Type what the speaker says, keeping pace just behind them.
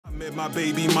Met my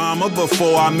baby mama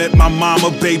before I met my mama,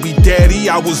 baby daddy.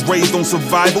 I was raised on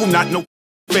survival, not no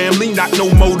family, not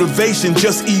no motivation,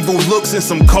 just evil looks and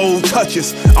some cold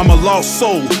touches. I'm a lost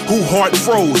soul who heart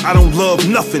froze. I don't love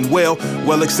nothing, well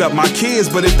except my kids,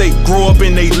 but if they grow up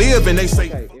and they live and they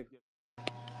say,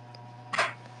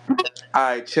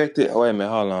 Alright, check it. Wait a minute,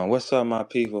 hold on. What's up, my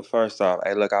people? First off,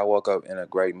 hey, look, I woke up in a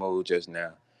great mood just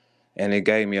now, and it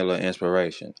gave me a little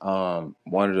inspiration.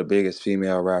 One of the biggest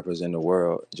female rappers in the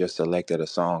world just selected a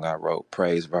song I wrote,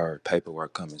 Praise VERB,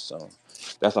 paperwork coming soon.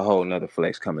 That's a whole nother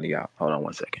flex coming to y'all. Hold on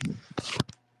one second.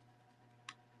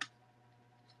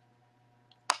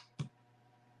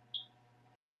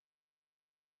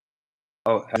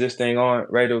 Oh, is this thing on?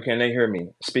 Radio, can they hear me?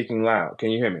 Speaking loud.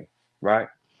 Can you hear me? Right?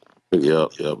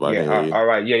 Yep, I can hear you. All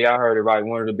right. Yeah, y'all heard it right.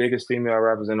 One of the biggest female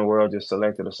rappers in the world just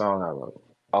selected a song I wrote.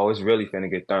 Oh, it's really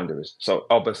finna get thunderous. So,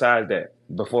 besides that,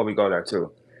 before we go there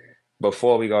too,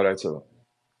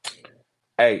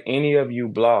 hey, any of you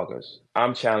bloggers,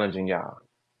 I'm challenging y'all.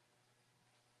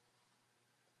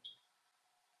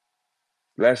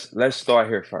 Let's start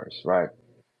here first, right?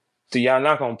 So y'all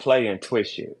not gonna play and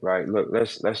twist shit, right? Look,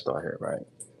 let's start here, right?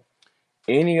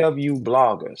 Any of you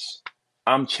bloggers,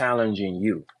 I'm challenging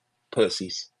you,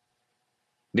 pussies.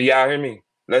 Do y'all hear me?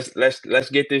 Let's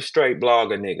get this straight,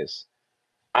 blogger niggas.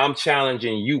 I'm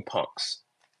challenging you, punks.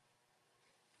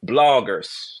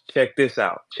 Bloggers, check this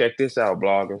out. Check this out,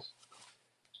 bloggers.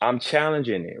 I'm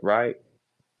challenging it, right?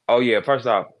 Oh yeah, first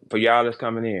off, for y'all that's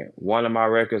coming in, one of my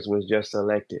records was just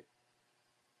selected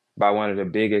by one of the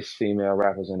biggest female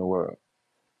rappers in the world.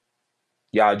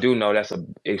 Y'all do know that's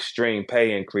an extreme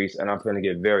pay increase, and I'm gonna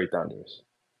get very thunderous.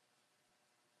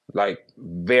 Like,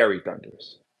 very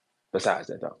thunderous. Besides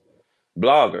that though.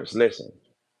 Bloggers, listen.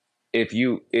 If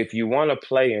you want to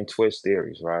play and twist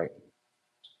theories, right?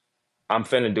 I'm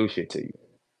finna do shit to you.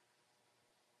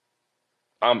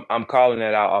 I'm calling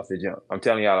that out off the jump. I'm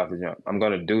telling y'all off the jump. I'm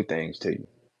gonna do things to you.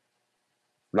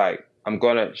 Like, I'm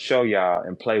gonna show y'all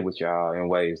and play with y'all in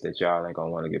ways that y'all ain't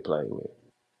gonna want to get played with.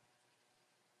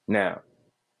 Now,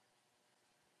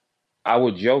 I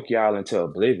will joke y'all into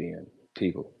oblivion,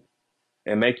 people,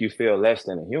 and make you feel less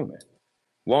than a human.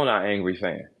 Won't I, angry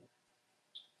fan?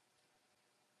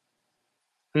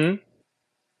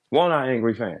 Won't I,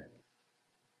 angry fan?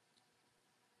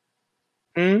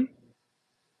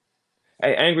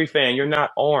 Hey, angry fan, you're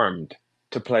not armed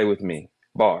to play with me.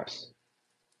 Bars.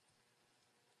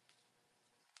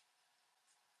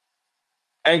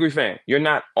 Angry fan, you're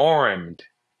not armed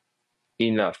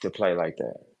enough to play like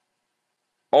that.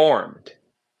 Armed.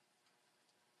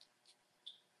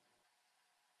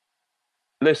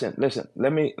 Listen.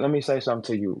 Let me say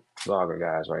something to you, vlogger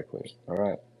guys, right quick. All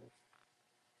right.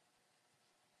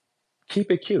 Keep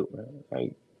it cute, man.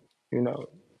 Like, you know,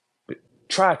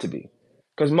 try to be,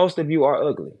 because most of you are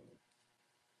ugly.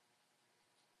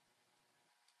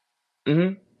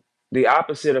 The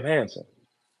opposite of handsome.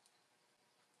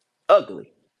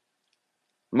 Ugly.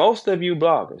 Most of you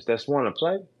bloggers that's want to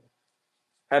play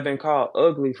have been called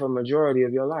ugly for majority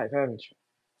of your life, haven't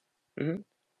you?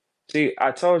 See,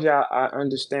 I told y'all I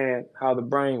understand how the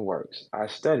brain works. I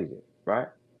studied it, right?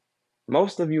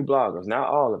 Most of you bloggers, not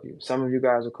all of you, some of you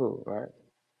guys are cool, right?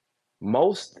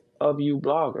 Most of you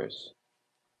bloggers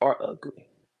are ugly.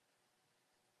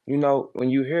 You know, when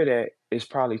you hear that, it's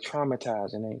probably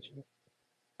traumatizing, ain't you?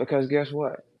 Because guess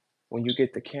what? When you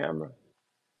get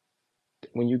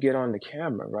on the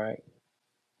camera, right?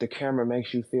 The camera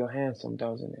makes you feel handsome,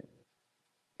 doesn't it?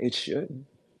 It shouldn't.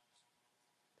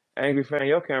 Angry fan,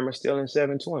 your camera's still in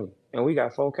 720, and we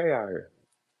got 4K out here.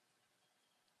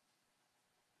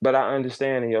 But I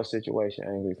understand in your situation,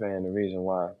 angry fan, the reason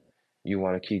why you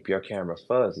want to keep your camera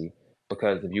fuzzy,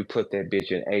 because if you put that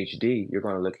bitch in HD, you're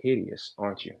going to look hideous,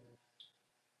 aren't you?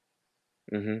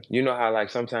 You know how, like,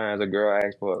 sometimes a girl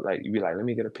asks for, like, you be like, let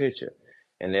me get a picture,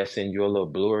 and they'll send you a little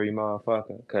blurry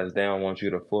motherfucker because they don't want you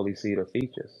to fully see the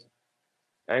features.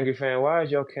 Angry fan, why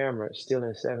is your camera still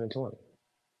in 720?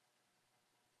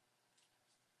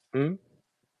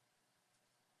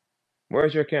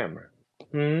 Where's your camera?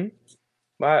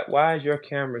 Why is your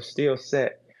camera still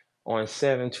set on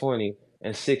 720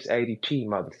 and 680p,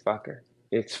 motherfucker?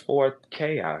 It's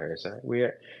 4K out here, son.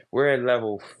 We're at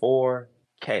level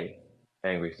 4K,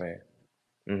 angry fan.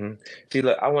 See,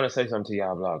 look, I want to say something to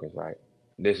y'all bloggers, right?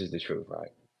 This is the truth,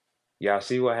 right? Y'all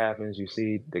see what happens. You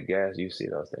see the gas, you see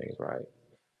those things, right?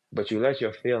 But you let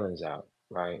your feelings out,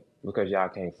 right? Because y'all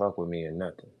can't fuck with me or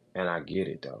nothing. And I get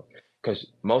it, though. Because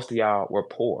most of y'all were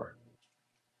poor,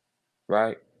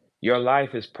 right? Your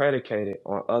life is predicated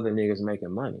on other niggas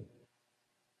making money.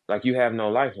 Like, you have no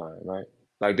lifeline, right?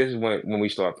 Like, this is when we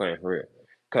start playing for real.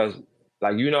 Because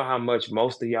Like, you know how much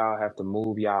most of y'all have to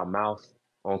move y'all mouth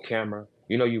on camera?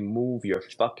 You know, you move your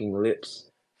fucking lips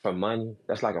for money.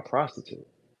 That's like a prostitute.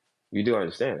 You do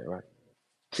understand it, right?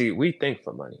 See, we think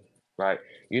for money, right?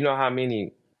 You know how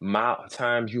many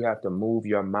times you have to move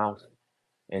your mouth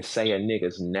and say a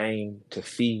nigga's name to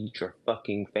feed your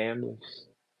fucking families?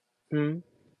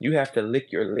 You have to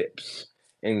lick your lips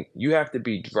and you have to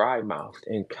be dry mouthed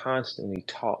and constantly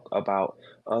talk about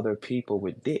other people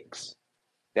with dicks.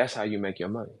 That's how you make your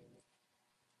money.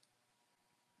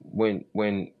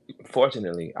 When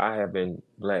fortunately I have been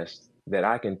blessed that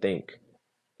I can think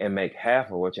and make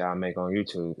half of what y'all make on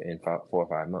YouTube in 4 or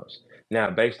 5 months. Now,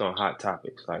 based on hot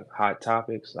topics,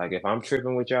 like if I'm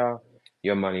tripping with y'all,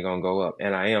 your money gonna go up,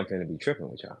 and I am finna be tripping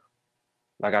with y'all.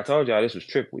 Like I told y'all, this was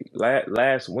trip week.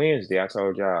 Last Wednesday, I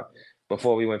told y'all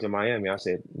before we went to Miami, I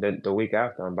said the week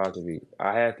after I'm about to be.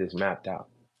 I had this mapped out.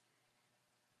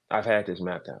 I've had this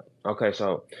mapped out. Okay,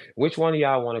 so which one of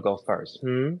y'all want to go first?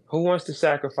 Who wants to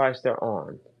sacrifice their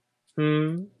arm?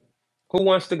 Who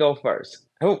wants to go first?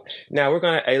 Who? Now we're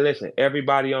gonna. Hey, listen,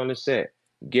 everybody on the set,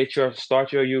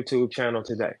 start your YouTube channel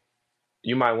today.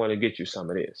 You might want to get you some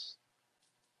of this.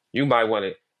 You might want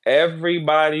to.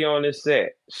 Everybody on the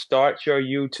set, start your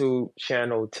YouTube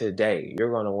channel today.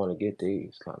 You're gonna want to get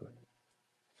these coming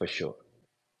for sure.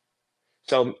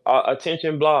 So,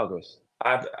 attention bloggers.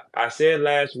 I said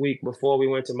last week before we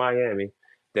went to Miami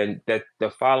that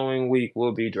the following week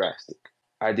will be drastic.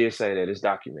 I did say that, it's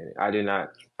documented. I did not.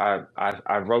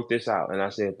 I wrote this out and I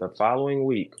said the following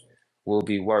week will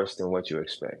be worse than what you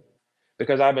expect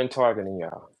because I've been targeting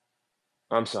y'all.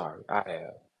 I'm sorry, I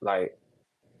have. Like,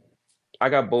 I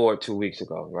got bored 2 weeks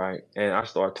ago, right? And I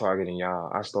started targeting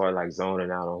y'all. I started like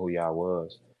zoning out on who y'all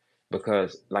was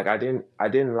because like I didn't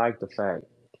like the fact,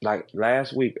 like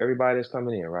last week, everybody that's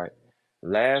coming in, right?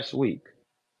 Last week,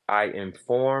 I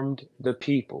informed the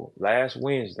people last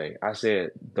Wednesday. I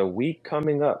said the week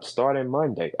coming up, starting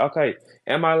Monday. Okay,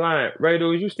 am I lying?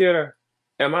 Raydo, is you still there?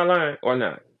 Am I lying or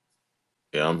not?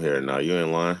 Yeah, I'm here now. You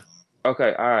ain't lying.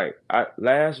 Okay, all right.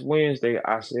 Last Wednesday,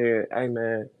 I said, hey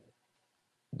man,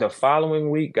 the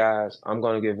following week, guys, I'm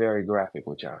gonna get very graphic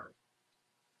with y'all.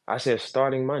 I said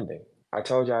starting Monday. I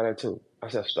told y'all that too. I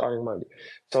said starting Monday.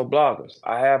 So bloggers,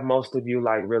 I have most of you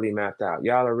like really mapped out.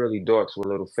 Y'all are really dorks with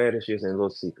little fetishes and little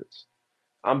secrets.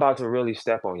 I'm about to really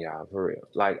step on y'all for real.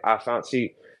 Like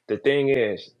see, the thing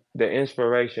is, the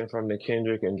inspiration from the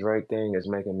Kendrick and Drake thing is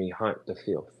making me hunt the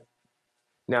filth.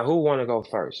 Now, who want to go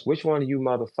first? Which one of you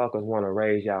motherfuckers want to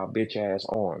raise y'all bitch ass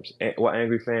arms? Well,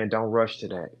 Angry Fan, don't rush to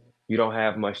that. You don't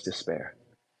have much to spare.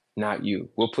 Not you.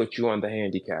 We'll put you on the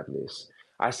handicap list.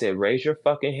 I said, raise your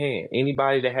fucking hand.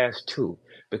 Anybody that has 2,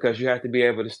 because you have to be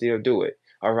able to still do it.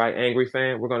 All right, Angry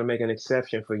Fan, we're going to make an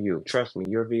exception for you. Trust me,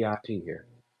 you're VIP here.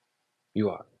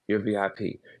 You are. You're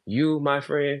VIP. You, my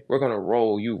friend, we're going to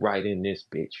roll you right in this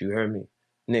bitch. You heard me?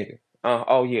 Nigga.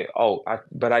 Oh, yeah.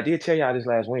 But I did tell y'all this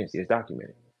last Wednesday. It's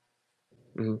documented.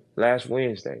 Last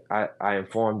Wednesday, I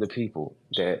informed the people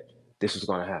that this was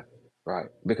going to happen, right?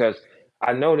 Because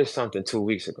I noticed something 2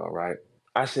 weeks ago, right?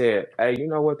 I said, hey, you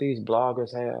know what these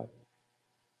bloggers have?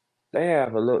 They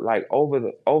have a look like over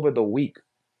the week,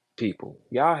 people.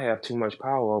 Y'all have too much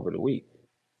power over the weak,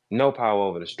 no power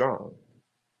over the strong.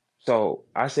 So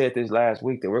I said this last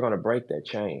week that we're going to break that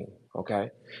chain,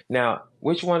 okay? Now,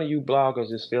 which one of you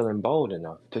bloggers is feeling bold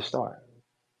enough to start?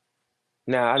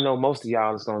 Now, I know most of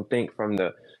y'all is going to think from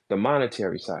the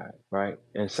monetary side, right?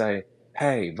 And say,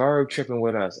 hey, VERB tripping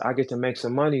with us. I get to make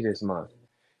some money this month.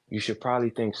 You should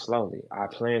probably think slowly. I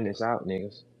planned this out,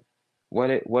 niggas. What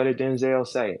did Denzel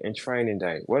say in Training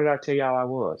Day? What did I tell y'all I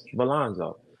was?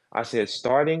 Valonzo. I said,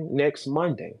 starting next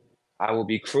Monday, I will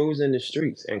be cruising the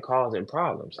streets and causing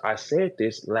problems. I said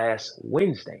this last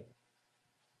Wednesday,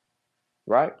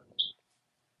 right?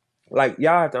 Like,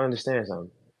 y'all have to understand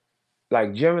something.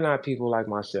 Like, Gemini people like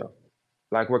myself,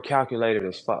 like, we're calculated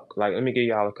as fuck. Like, let me give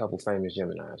y'all a couple famous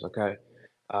Geminis, okay?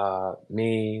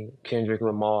 Me, Kendrick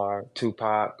Lamar,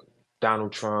 Tupac,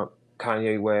 Donald Trump,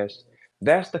 Kanye West.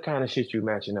 That's the kind of shit you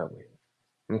matching up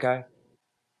with, okay?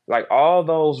 Like, all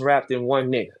those wrapped in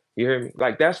one nigga. You hear me?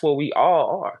 Like, that's what we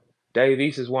all are. Dave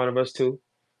East is one of us too,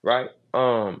 right?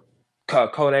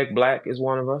 Kodak Black is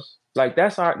one of us. Like,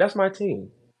 that's my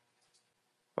team.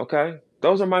 Okay?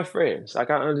 Those are my friends. Like,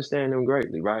 I understand them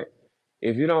greatly, right?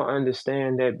 If you don't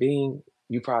understand that being,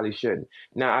 you probably shouldn't.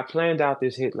 Now, I planned out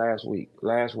this hit last week.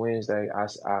 Last Wednesday, I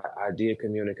did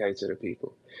communicate to the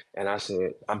people. And I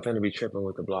said, I'm going to be tripping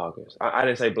with the bloggers. I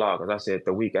didn't say bloggers. I said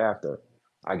the week after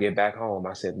I get back home,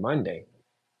 I said Monday,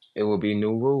 it will be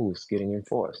new rules getting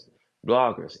enforced.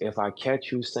 Bloggers, if I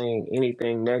catch you saying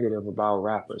anything negative about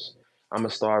rappers, I'm going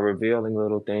to start revealing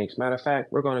little things. Matter of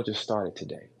fact, we're going to just start it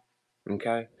today.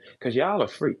 Okay? Because y'all are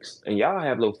freaks and y'all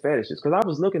have little fetishes. Because I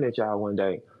was looking at y'all one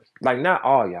day, like not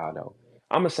all y'all though.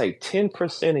 I'm going to say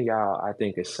 10% of y'all I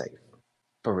think is safe.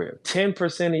 For real.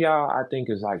 10% of y'all I think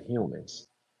is like humans.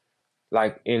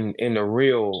 Like in the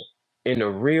real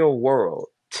world,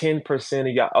 10% of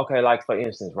y'all. Okay, like for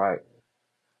instance, right?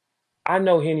 I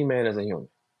know Henny Man is a human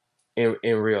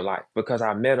in real life because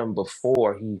I met him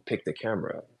before he picked the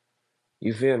camera up.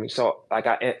 You feel me? So like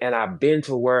and I've been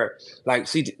to where like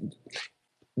see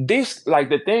this like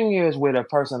the thing is with a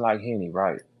person like Henny,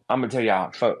 right? I'm gonna tell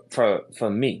y'all for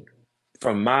me,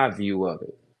 from my view of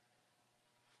it,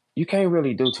 you can't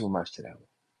really do too much to them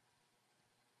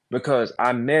because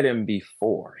I met him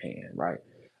beforehand, right?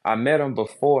 I met him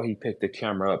before he picked the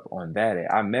camera up on that end.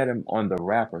 I met him on the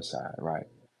rapper side, right?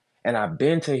 And I've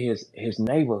been to his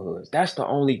neighborhoods. That's the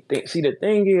only thing. See, the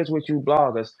thing is with you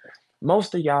bloggers,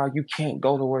 most of y'all, you can't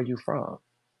go to where you from.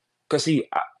 Cause see,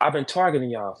 I've been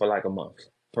targeting y'all for like a month,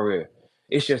 for real.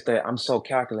 It's just that I'm so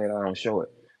calculated, I don't show it.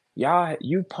 Y'all,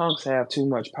 you punks have too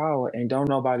much power and don't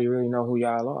nobody really know who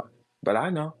y'all are. But I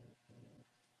know.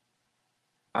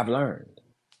 I've learned.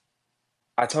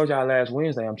 I told y'all last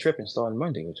Wednesday I'm tripping starting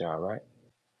Monday with y'all, right?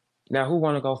 Now, who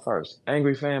want to go first?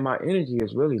 Angry fan, my energy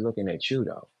is really looking at you,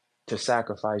 though, to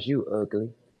sacrifice you, ugly.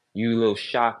 You little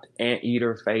shocked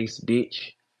anteater face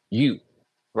bitch. You,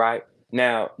 right?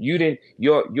 Now, you didn't,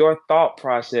 your thought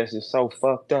process is so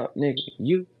fucked up, nigga.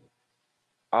 You,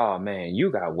 oh man,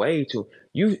 you got way too,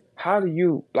 how do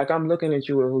you, like I'm looking at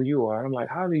you and who you are, and I'm like,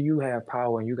 how do you have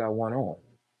power and you got one arm?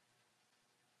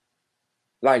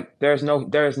 Like, there's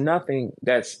nothing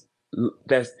there's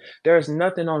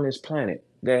nothing on this planet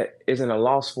that isn't a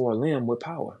loss for a limb with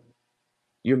power.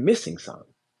 You're missing something,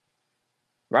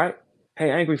 right? Hey,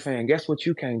 angry fan, guess what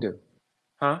you can't do?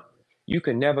 Huh? You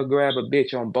can never grab a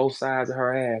bitch on both sides of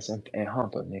her ass and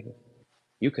hump her, nigga.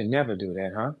 You can never do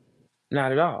that, huh?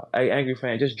 Not at all. Hey, angry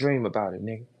fan, just dream about it,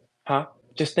 nigga. Huh?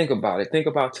 Just think about it. Think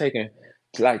about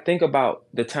think about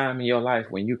the time in your life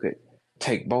when you could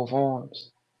take both arms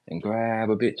and grab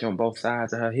a bitch on both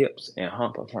sides of her hips and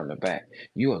hump her from the back.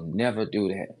 You'll never do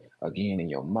that again in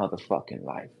your motherfucking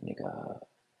life, nigga.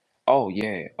 Oh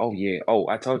yeah, oh yeah, oh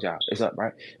I told y'all it's up,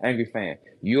 right? Angry fan,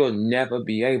 you'll never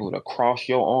be able to cross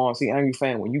your arms. See, angry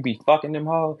fan, when you be fucking them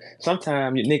hoes,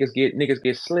 sometimes you niggas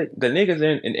get slick. The niggas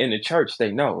in the church,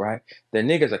 they know, right? The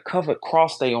niggas are covered,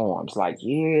 cross their arms, like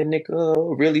yeah,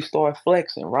 nigga, really start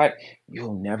flexing, right?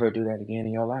 You'll never do that again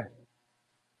in your life.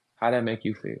 How that make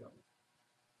you feel?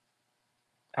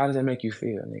 How does that make you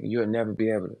feel, nigga? You'll never be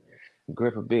able to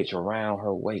grip a bitch around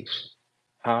her waist,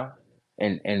 huh?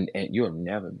 And you'll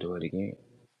never do it again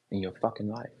in your fucking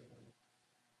life.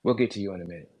 We'll get to you in a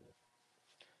minute.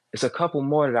 It's a couple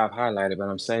more that I've highlighted, but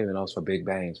I'm saving those for big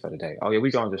bangs for the day. Oh yeah, we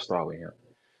gonna just start with him.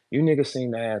 You niggas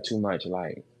seem to have too much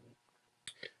like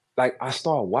I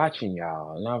started watching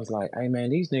y'all and I was like, hey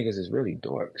man, these niggas is really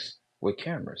dorks with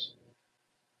cameras.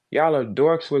 Y'all are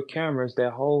dorks with cameras. Their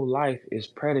whole life is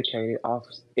predicated off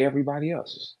everybody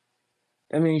else's.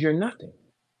 That means you're nothing.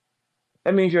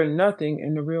 That means you're nothing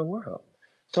in the real world.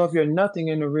 So if you're nothing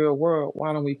in the real world,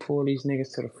 why don't we pull these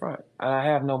niggas to the front? I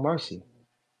have no mercy.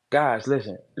 Guys,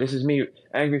 listen, this is me,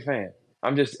 angry fan.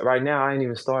 I'm just, right now, I ain't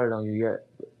even started on you yet.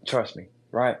 Trust me,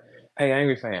 right? Hey,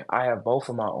 angry fan, I have both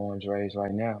of my arms raised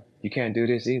right now. You can't do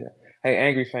this either. Hey,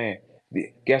 angry fan,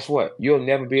 guess what? You'll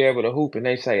never be able to hoop and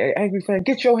they say, hey, angry fan,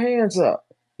 get your hands up.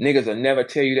 Niggas will never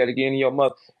tell you that again in your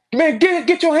mother. Man,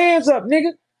 get your hands up,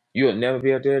 nigga. You'll never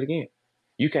be able to do it again.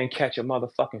 You can't catch a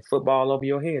motherfucking football over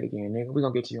your head again, nigga. We're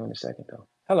gonna get to you in a second, though.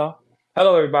 Hello.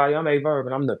 Hello, everybody. I'm VERB,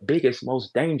 and I'm the biggest,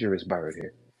 most dangerous bird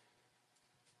here.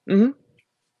 Mm-hmm.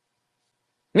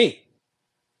 Me.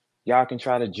 Y'all can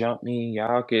try to jump me.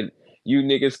 You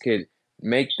niggas could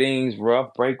make things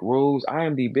rough, break rules. I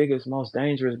am the biggest, most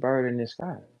dangerous bird in the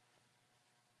sky.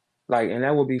 Like, and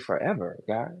that will be forever,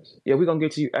 guys. Yeah, we're gonna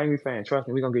get to you, angry fan. Trust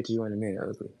me, we're gonna get to you in a minute,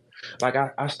 ugly. Like,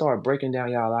 I start breaking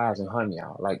down y'all lives and hunting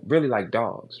y'all. Like, really like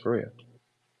dogs, for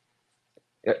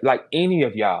real. Like, any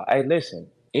of y'all. Hey,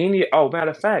 listen. Matter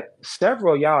of fact,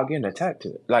 several of y'all getting attacked to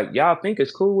it. Like, y'all think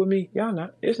it's cool with me? Y'all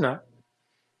not. It's not.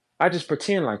 I just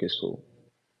pretend like it's cool.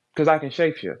 Because I can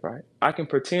shapeshift, right? I can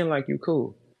pretend like you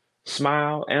cool.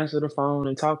 Smile, answer the phone,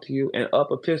 and talk to you, and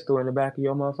up a pistol in the back of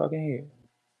your motherfucking head.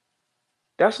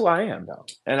 That's who I am, though.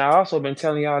 And I also been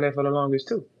telling y'all that for the longest,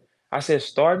 too. I said,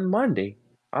 starting Monday,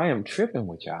 I am tripping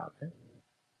with y'all, man.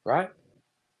 Right?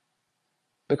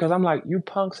 Because I'm like, you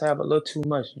punks have a little too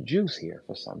much juice here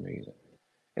for some reason.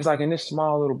 It's like in this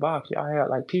small little box, y'all have,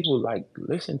 like, people, like,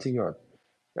 listen to your,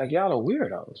 like, y'all are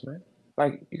weirdos, man.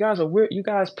 Like, you guys are weird. You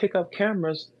guys pick up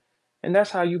cameras And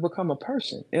that's how you become a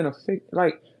person in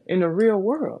like in the real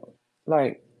world.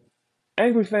 Like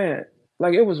Angry Fan,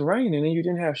 like it was raining and you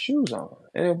didn't have shoes on,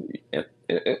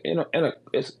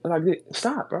 it's like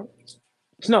stop, bro.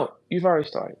 No, you've already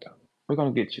started though. We're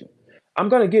gonna get you. I'm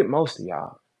gonna get most of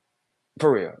y'all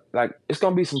for real. Like it's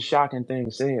gonna be some shocking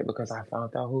things said because I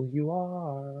found out who you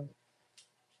are.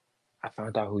 I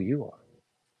found out who you are.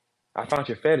 I found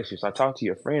your fetishes. I talked to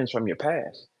your friends from your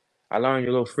past. I learned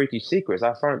your little freaky secrets.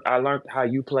 I learned how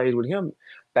you played with him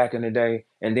back in the day,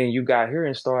 and then you got here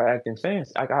and started acting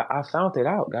fancy. I found it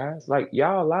out, guys. Like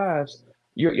y'all lives,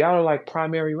 y'all are like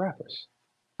primary rappers,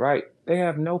 right? They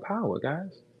have no power,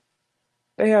 guys.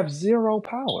 They have zero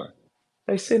power.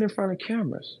 They sit in front of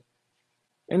cameras,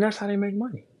 and that's how they make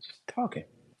money, just talking.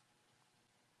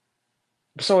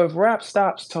 So if rap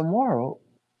stops tomorrow,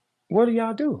 what do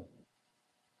y'all do?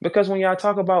 Because when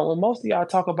most of y'all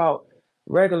talk about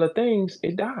regular things,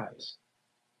 it dies,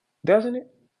 doesn't it?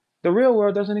 The real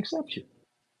world doesn't accept you.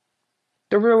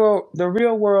 The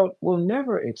real world will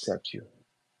never accept you.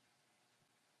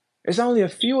 It's only a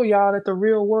few of y'all that the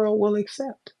real world will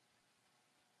accept.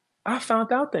 I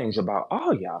found out things about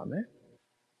all y'all, man.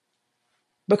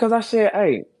 Because I said,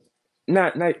 hey,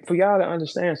 not for y'all to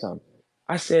understand something.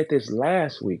 I said this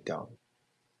last week though.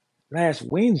 Last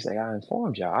Wednesday, I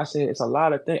informed y'all. I said it's a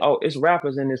lot of things. Oh, it's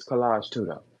rappers in this collage too,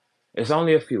 though. It's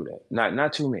only a few, though.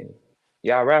 Not too many.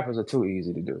 Y'all rappers are too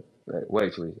easy to do. Like, way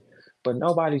too easy. But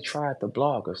nobody tried the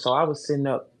blogger. So I was sitting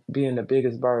up being the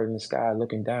biggest bird in the sky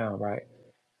looking down, right?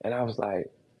 And I was like,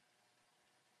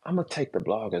 I'm going to take the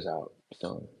bloggers out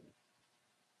soon.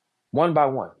 One by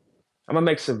one. I'm going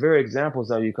to make severe examples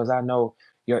of you because I know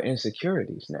your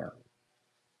insecurities now.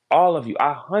 All of you.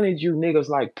 I hunted you niggas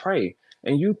like prey.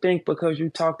 And you think because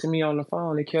you talked to me on the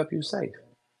phone, it kept you safe.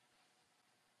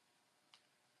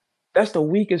 That's the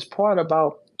weakest part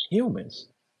about humans.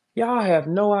 Y'all have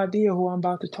no idea who I'm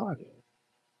about to target.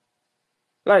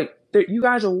 Like, you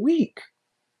guys are weak.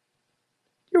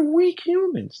 You're weak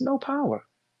humans, no power.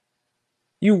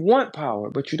 You want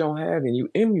power, but you don't have any. You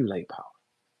emulate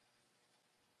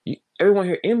power. Everyone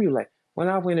here emulate. When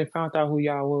I went and found out who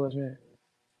y'all was, man,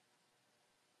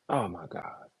 oh my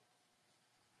God.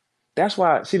 That's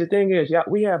why, see, the thing is,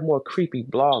 we have more creepy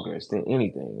bloggers than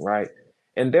anything, right?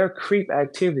 And their creep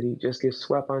activity just gets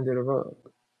swept under the rug.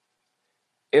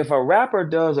 If a rapper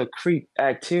does a creep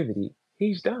activity,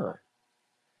 he's done.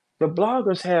 The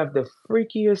bloggers have the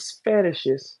freakiest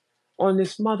fetishes on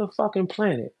this motherfucking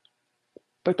planet,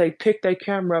 but they pick their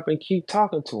camera up and keep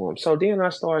talking to them. So then I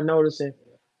started noticing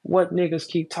what niggas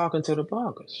keep talking to the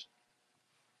bloggers.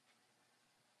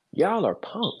 Y'all are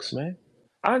punks, man.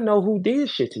 I know who did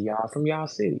shit to y'all from y'all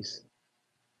cities.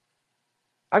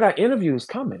 I got interviews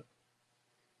coming.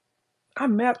 I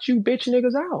mapped you bitch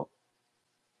niggas out.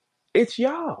 It's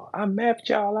y'all. I mapped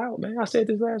y'all out, man. I said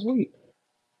this last week.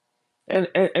 And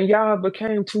y'all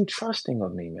became too trusting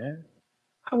of me, man.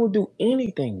 I will do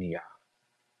anything to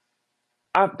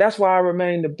y'all. That's why I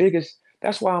remain the biggest.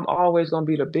 That's why I'm always going to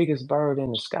be the biggest bird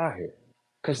in the sky here.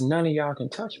 Because none of y'all can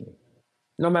touch me.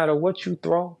 No matter what you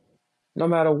throw, no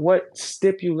matter what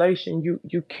stipulation,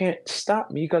 you can't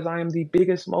stop me because I am the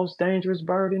biggest, most dangerous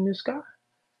bird in the sky.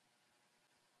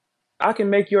 I can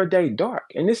make your day dark.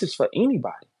 And this is for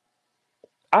anybody.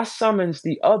 I summons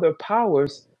the other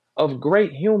powers of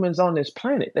great humans on this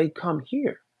planet. They come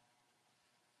here.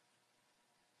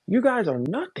 You guys are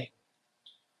nothing.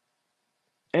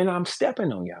 And I'm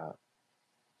stepping on y'all.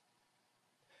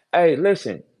 Hey,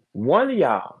 listen, one of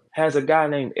y'all has a guy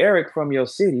named Eric from your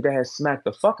city that has smacked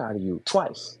the fuck out of you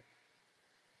twice.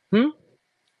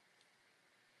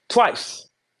 Twice.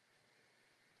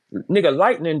 Nigga,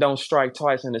 lightning don't strike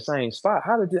twice in the same spot.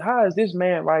 How is this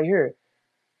man right here,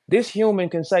 this human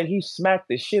can say he smacked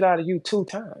the shit out of you 2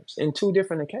 times in 2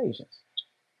 different occasions?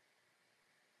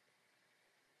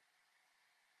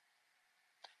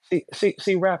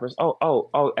 See, rappers.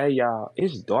 Oh, hey, y'all.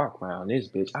 It's dark around this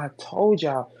bitch. I told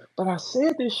y'all, but I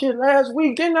said this shit last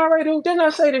week. Didn't I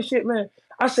say this shit, man?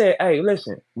 I said, hey,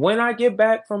 listen, when I get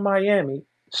back from Miami,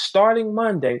 starting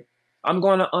Monday, I'm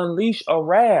going to unleash a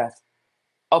wrath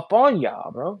upon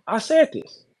y'all, bro. I said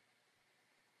this.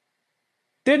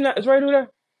 Didn't I? Is Ray do that?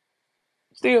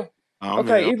 Still? I'm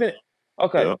Okay, here. even,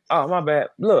 okay. Yep. Oh, my bad.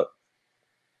 Look,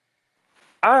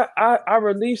 I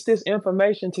released this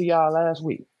information to y'all last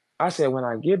week. I said, when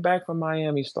I get back from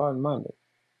Miami starting Monday,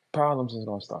 problems is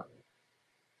going to start.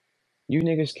 You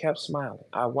niggas kept smiling.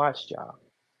 I watched y'all.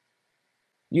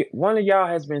 One of y'all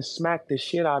has been smacked the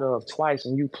shit out of twice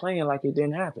and you playing like it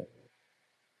didn't happen.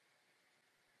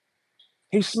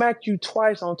 He smacked you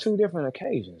twice on 2 different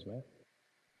occasions, man.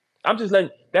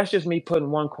 That's just me putting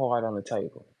one card on the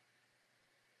table.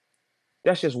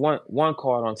 That's just one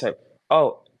card on tape.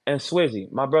 Oh, and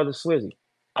Swizzy, my brother Swizzy.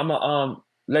 I'ma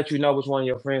let you know which one of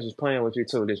your friends was playing with you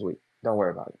too this week. Don't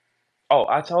worry about it. Oh,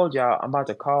 I told y'all I'm about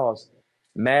to cause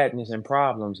madness and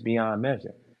problems beyond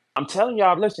measure. I'm telling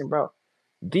y'all, listen, bro.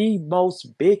 The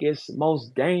most biggest,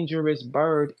 most dangerous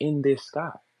bird in this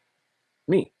sky.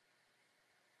 Me.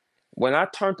 When I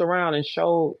turned around and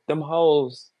showed them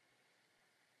hoes,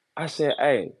 I said,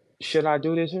 hey, should I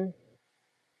do this here?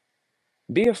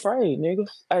 Be afraid, niggas.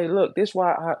 Hey, look, this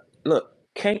why I look,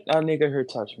 can't a nigga here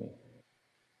touch me.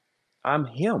 I'm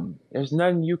him. There's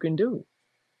nothing you can do.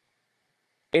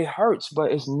 It hurts,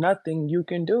 but it's nothing you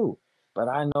can do. But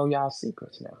I know y'all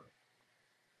secrets now.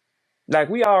 Like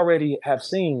we already have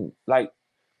seen, like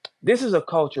this is a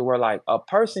culture where like a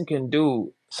person can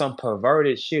do some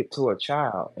perverted shit to a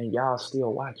child and y'all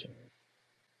still watching.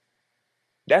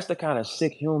 That's the kind of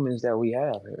sick humans that we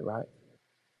have here, right?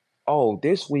 Oh,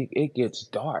 this week it gets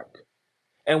dark.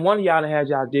 And one of y'all done had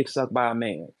y'all dick sucked by a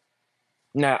man.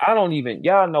 Now,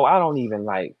 y'all know I don't even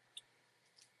like,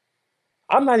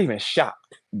 I'm not even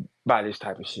shocked by this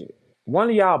type of shit. One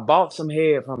of y'all bought some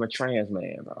head from a trans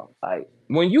man, bro. Like,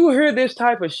 when you hear this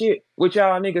type of shit with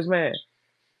y'all niggas, man,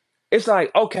 it's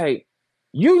like, okay,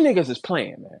 you niggas is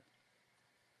playing, man.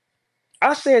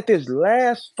 I said this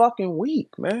last fucking week,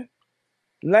 man.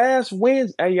 Last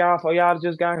Wednesday, hey, y'all, for y'all that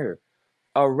just got here.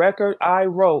 A record I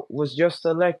wrote was just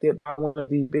selected by one of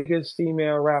the biggest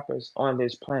female rappers on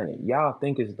this planet. Y'all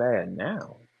think it's bad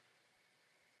now.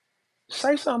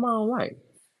 Say something I don't like.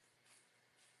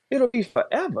 It'll be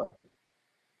forever.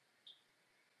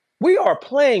 We are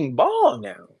playing ball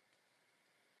now.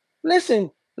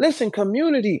 Listen,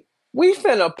 community. We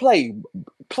finna play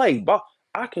ball.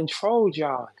 I controlled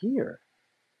y'all here.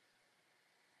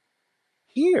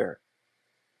 Here.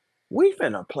 We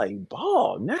finna play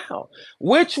ball now.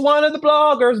 Which one of the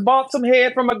bloggers bought some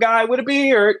head from a guy with a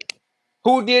beard?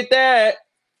 Who did that?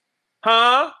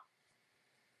 Huh?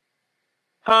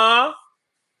 Huh?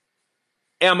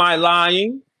 Am I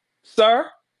lying, sir?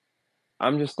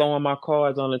 I'm just throwing my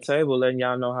cards on the table, letting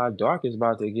y'all know how dark it's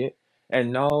about to get.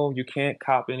 And no, you can't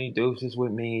cop any deuces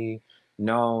with me.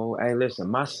 No, hey, listen,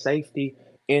 my safety,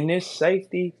 in this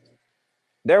safety,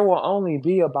 there will only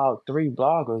be about 3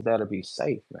 bloggers that'll be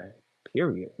safe, man.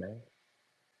 Period, man.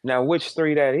 Now, which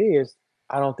 3 that is,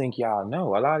 I don't think y'all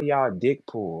know. A lot of y'all dick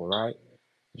pool, right?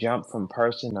 Jump from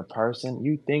person to person.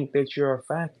 You think that you're a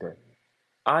factor.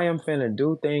 I am finna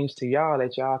do things to y'all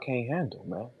that y'all can't handle,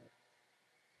 man.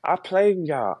 I played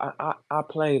y'all. I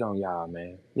played on y'all,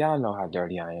 man. Y'all know how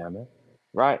dirty I am, man.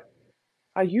 Right?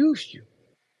 I used you.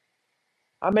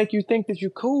 I make you think that you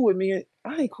cool with me.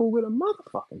 I ain't cool with a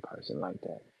motherfucking person like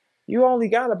that. You only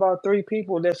got about 3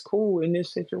 people that's cool in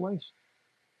this situation.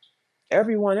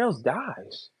 Everyone else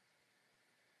dies.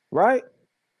 Right?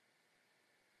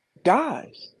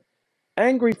 Dies.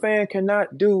 Angry Fan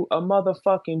cannot do a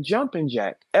motherfucking jumping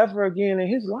jack ever again in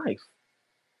his life.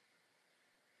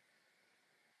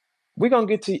 We're gonna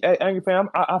get to Angry Fan.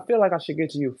 I feel like I should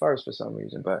get to you first for some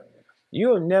reason, but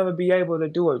you'll never be able to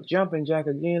do a jumping jack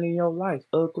again in your life,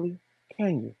 ugly.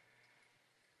 Can you?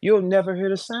 You'll never hear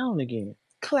the sound again.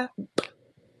 Clap,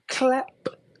 clap,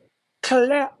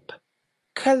 clap,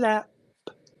 clap,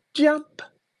 jump,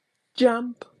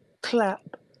 jump, clap,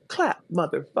 clap,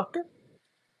 motherfucker.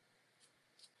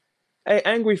 Hey,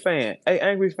 Angry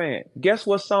Fan, guess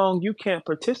what song you can't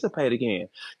participate again?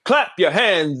 Clap your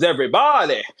hands,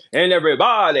 everybody, and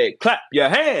everybody clap your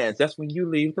hands. That's when you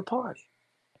leave the party.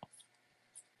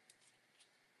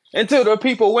 And to the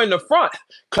people in the front,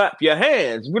 clap your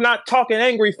hands. We're not talking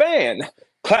Angry Fan.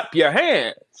 Clap your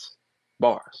hands.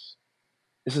 Bars.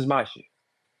 This is my shit.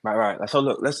 Right. So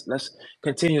look, let's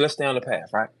continue. Let's stay on the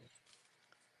path, right?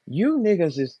 You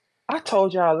niggas is, I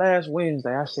told y'all last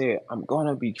Wednesday, I said, I'm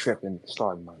gonna be tripping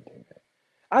starting Monday, man.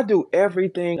 I do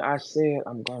everything I said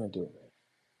I'm gonna do.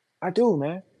 I do,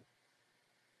 man.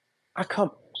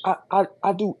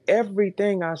 I do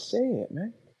everything I said,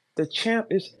 man. The champ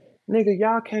is, nigga,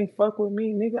 y'all can't fuck with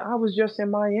me, nigga. I was just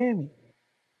in Miami.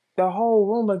 The whole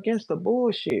room against the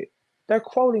bullshit. They're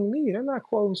quoting me. They're not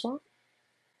quoting something.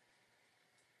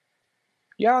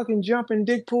 Y'all can jump and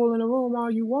dick pool in the room all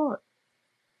you want.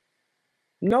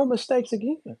 No mistakes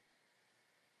again.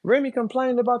 Remy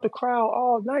complained about the crowd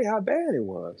all night, how bad it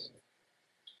was.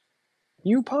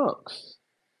 You punks.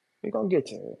 We're gonna get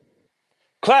to it.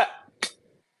 Clap!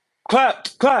 Clap!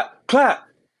 Clap! Clap!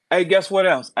 Hey, guess what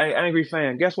else? Hey, Angry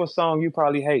Fan, guess what song you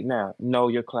probably hate now? Know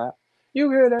Your Clap.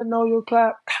 You hear that? Know Your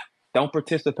Clap? Don't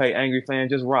participate, Angry Fan.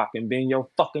 Just rock and bend your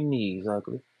fucking knees,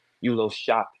 ugly. You little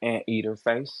shocked anteater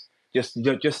face. Just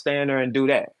stand there and do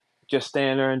that. Just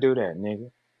stand there and do that, nigga.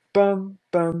 Bum,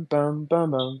 bum, bum,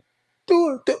 bum, bum.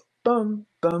 Do it, bum,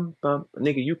 bum, bum.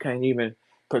 Nigga, you can't even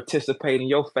participate in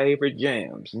your favorite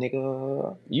jams,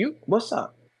 nigga. What's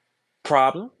up?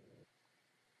 Problem?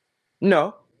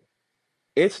 No,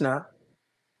 it's not.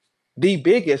 The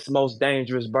biggest, most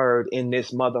dangerous bird in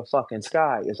this motherfucking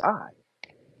sky is I,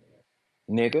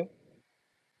 nigga.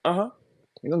 Uh-huh.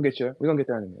 We're gonna get there in a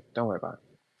minute. Don't worry about it.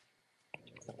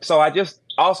 So I just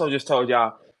told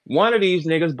y'all, one of these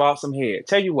niggas bought some head.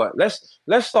 Tell you what, let's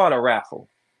start a raffle.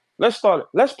 Let's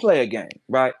play a game,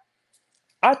 right?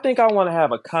 I think I want to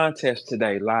have a contest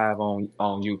today live on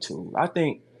YouTube. I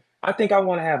think I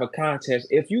want to have a contest.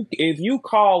 If you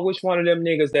call which one of them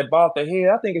niggas that bought the head,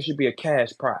 I think it should be a cash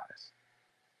prize.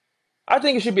 I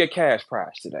think it should be a cash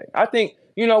prize today. I think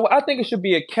it should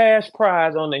be a cash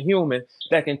prize on the human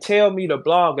that can tell me the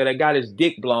blogger that got his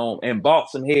dick blown and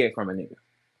bought some head from a nigga.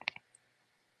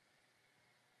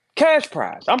 Cash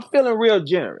prize. I'm feeling real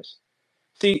generous.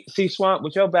 See, Swamp,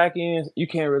 with your back ends, you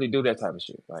can't really do that type of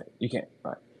shit, right? You can't,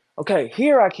 right? Okay,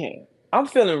 here I can. I'm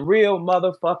feeling real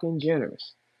motherfucking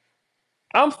generous.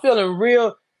 I'm feeling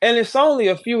real, and it's only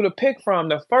a few to pick from.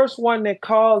 The first one that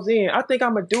calls in, I think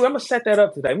I'm gonna set that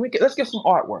up today. Let's get some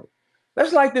artwork.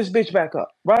 Let's light this bitch back up,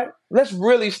 right? Let's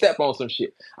really step on some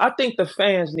shit. I think the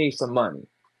fans need some money.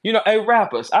 Hey,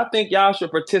 rappers, I think y'all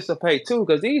should participate too,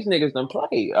 because these niggas done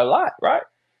played a lot, right?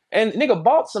 And nigga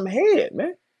bought some head,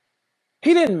 man.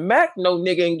 He didn't mac no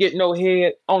nigga and get no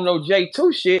head on no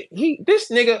J2 shit. This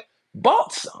nigga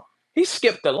bought some. He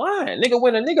skipped the line. Nigga,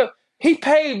 when a nigga, he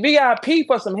paid VIP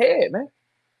for some head, man.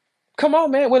 Come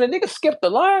on, man. When a nigga skipped the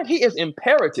line, he is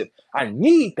imperative. I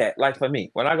need that. Like for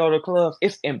me, when I go to clubs,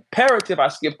 it's imperative I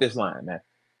skip this line, man.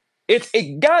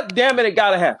 God damn it, it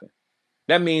gotta happen.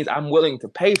 That means I'm willing to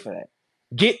pay for that.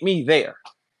 Get me there.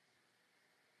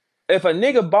 If a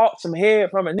nigga bought some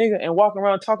head from a nigga and walk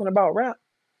around talking about rap,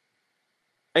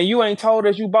 and you ain't told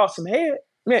us you bought some head,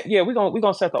 man, yeah, we're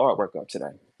gonna set the artwork up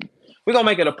today. We're gonna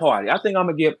make it a party. I think I'm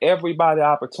gonna give everybody the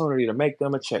opportunity to make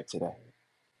them a check today.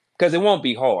 Because it won't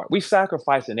be hard. We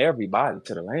sacrificing everybody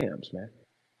to the lambs, man.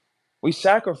 We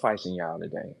sacrificing y'all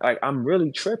today. Like, I'm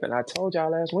really tripping. I told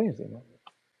y'all last Wednesday, man.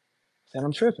 I said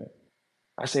I'm tripping.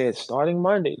 I said starting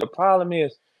Monday. The problem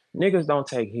is niggas don't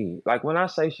take heed. Like when I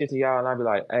say shit to y'all and I be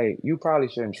like, hey, you probably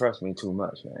shouldn't trust me too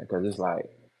much, man. Because it's like,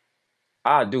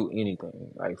 I'll do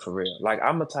anything, like for real. Like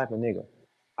I'm the type of nigga,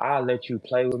 I'll let you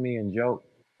play with me and joke,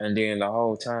 and then the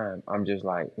whole time I'm just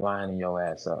like lining your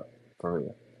ass up, for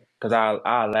real. Cause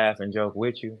I'll laugh and joke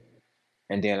with you,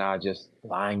 and then I'll just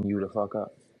line you the fuck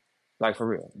up. Like for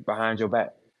real, behind your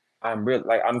back. I'm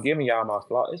giving y'all my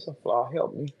flaw. It's a flaw.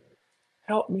 Help me.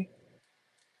 Help me.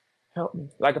 Help me.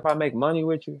 Like if I make money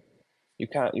with you, you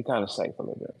kind of safe a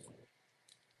little bit.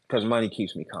 Cause money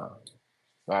keeps me calm.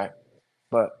 Right?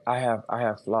 But I have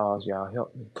flaws, y'all.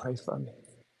 Help me. Pray for me.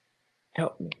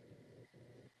 Help me.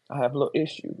 I have little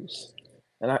issues.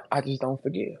 And I just don't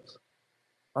forgive.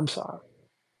 I'm sorry.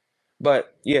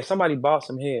 But yeah, somebody bought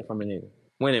some head from a nigga.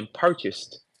 Went and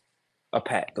purchased a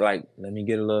pack. Like, let me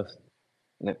get a little.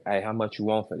 Hey, how much you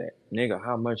want for that? Nigga,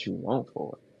 how much you want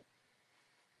for it?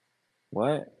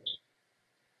 What?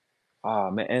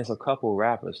 Oh man, and it's a couple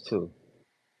rappers too.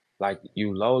 Like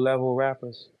you low level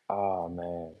rappers. Oh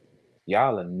man.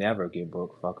 Y'all will never get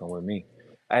booked fucking with me.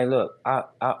 Hey, look,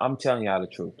 I'm telling y'all the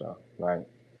truth though, right?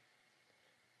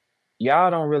 Y'all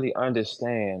don't really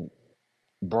understand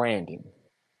branding.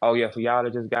 Oh yeah, for y'all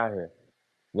that just got here,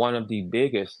 one of the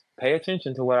biggest, pay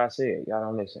attention to what I said, y'all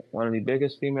don't listen. One of the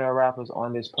biggest female rappers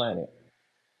on this planet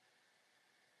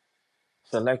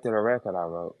selected a record I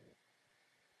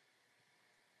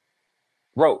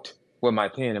wrote with my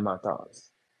pen and my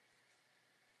thoughts.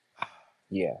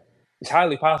 Yeah, it's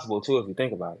highly possible too if you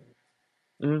think about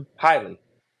it. Highly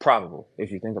probable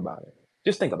if you think about it.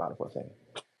 Just think about it for a second.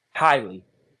 Highly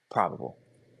probable.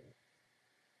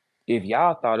 If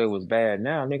y'all thought it was bad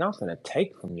now, nigga, I'm finna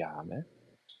take from y'all, man.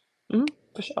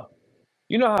 For sure.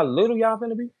 You know how little y'all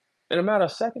finna be in a matter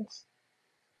of seconds?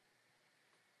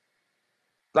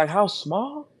 Like how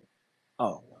small?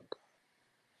 Oh my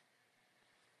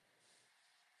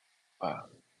God. Wow.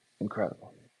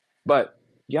 Incredible. But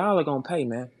y'all are gonna pay,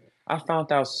 man. I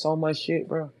found out so much shit,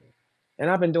 bro. And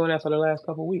I've been doing that for the last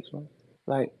couple weeks, man.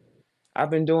 Like,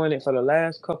 I've been doing it for the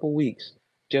last couple weeks,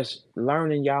 just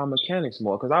learning y'all mechanics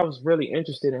more. Cause I was really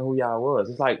interested in who y'all was.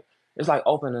 It's like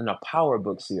opening a power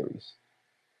book series.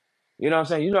 You know what I'm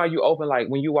saying? You know how you open, like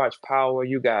when you watch Power,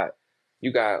 you got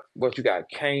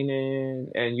Kanan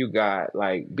and you got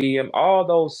like BM, all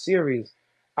those series.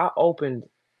 I opened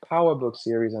Power Book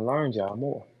series and learned y'all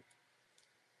more.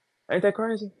 Ain't that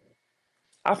crazy?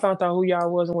 I found out who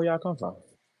y'all was and where y'all come from.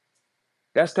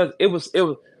 That's because it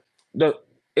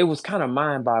was kind of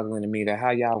mind boggling to me that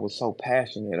how y'all was so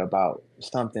passionate about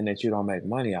something that you don't make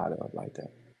money out of like that.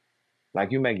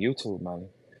 Like you make YouTube money,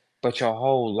 but your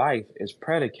whole life is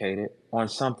predicated on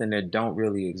something that don't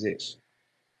really exist.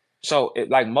 So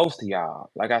like most of y'all,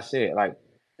 like I said, like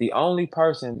the only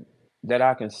person that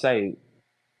I can say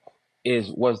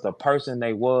was the person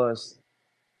they was.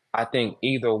 I think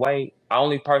either way,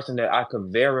 only person that I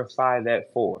could verify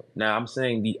that for. Now I'm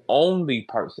saying the only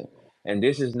person, and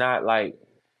this is not like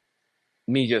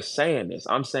me just saying this.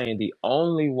 I'm saying the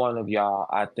only one of y'all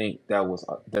I think that was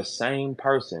the same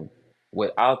person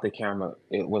without the camera.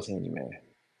 It was Handyman.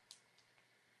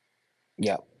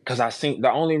 Yeah, because I think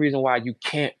the only reason why you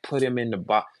can't put him in the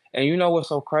box, and you know what's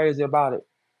so crazy about it?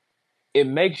 It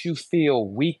makes you feel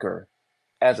weaker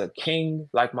as a king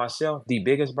like myself, the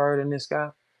biggest bird in the sky,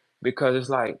 because it's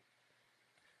like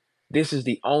this is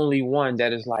the only one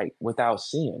that is like without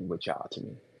sin with y'all to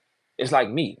me. It's like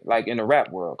me, like in the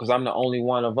rap world, because I'm the only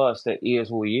one of us that is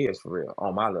who he is for real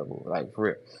on my level, like for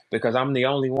real. Because I'm the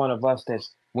only one of us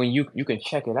that's when you can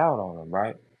check it out on him,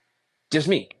 right? Just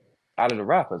me, out of the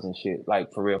rappers and shit,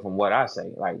 like for real, from what I say,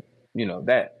 like you know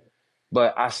that.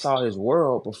 But I saw his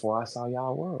world before I saw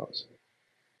y'all worlds.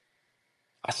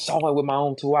 I saw it with my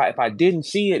own two eyes. If I didn't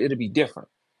see it, it'd be different.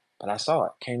 But I saw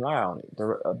it, can't lie on it.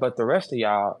 But the rest of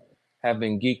y'all have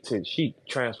been geeked to sheep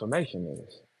transformation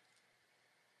is.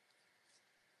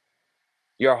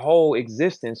 Your whole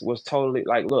existence was totally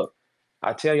like, look,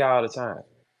 I tell y'all all the time.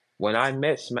 When I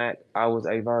met Smack, I was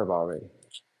a verb already.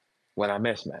 When I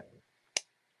met Smack.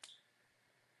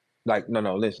 Like,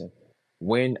 no, listen.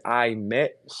 When I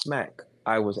met Smack,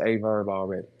 I was a verb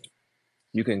already.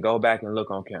 You can go back and look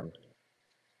on camera.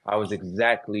 I was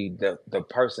exactly the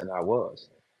person I was.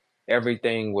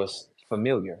 Everything was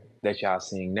familiar that y'all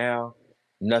seeing now.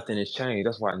 Nothing has changed.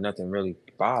 That's why nothing really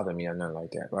bothered me or nothing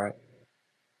like that, right?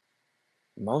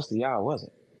 Most of y'all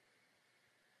wasn't.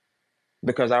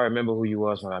 Because I remember who you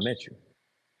was when I met you.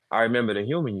 I remember the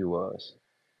human you was.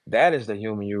 That is the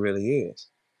human you really is.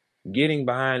 Getting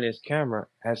behind this camera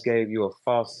has gave you a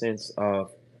false sense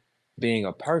of being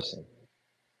a person.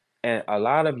 And a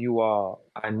lot of you all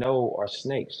I know are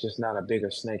snakes, just not a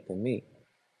bigger snake than me.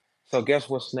 So guess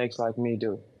what snakes like me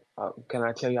do? Can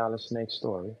I tell y'all a snake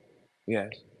story?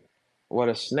 Yes. What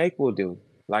a snake will do,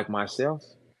 like myself,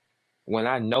 when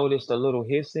I notice the little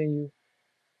hiss in you,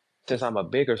 since I'm a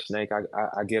bigger snake,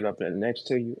 I get up next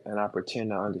to you and I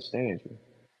pretend to understand you.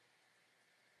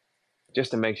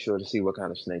 Just to make sure to see what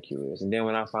kind of snake you is. And then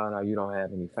when I find out you don't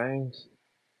have any fangs,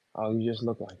 oh, you just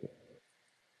look like it.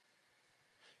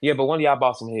 Yeah, but one of y'all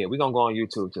bought some head. We're gonna go on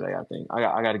YouTube today, I think.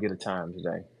 I got to get a time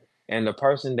today. And the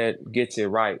person that gets it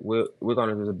right, we're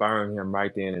gonna just burn him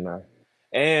right then and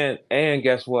there. And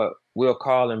guess what? We'll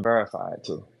call and verify it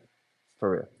too.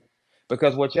 For real.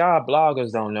 Because what y'all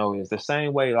bloggers don't know is the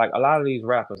same way, like a lot of these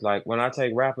rappers, like when I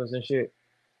take rappers and shit,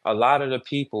 a lot of the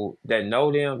people that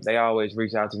know them, they always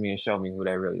reach out to me and show me who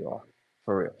they really are.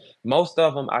 For real. Most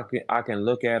of them, I can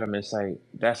look at them and say,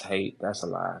 that's hate, that's a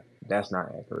lie, that's not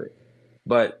accurate.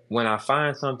 But when I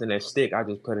find something that stick, I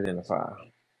just put it in the file.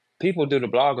 People do the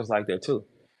bloggers like that too,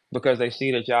 because they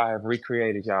see that y'all have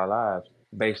recreated y'all lives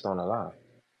based on a lie,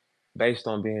 based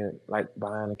on being like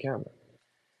behind the camera.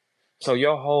 So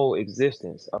your whole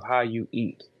existence of how you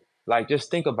eat, like just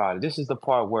think about it. This is the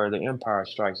part where the empire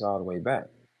strikes all the way back,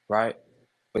 right?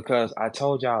 Because I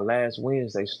told y'all last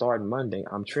Wednesday, starting Monday,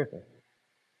 I'm tripping.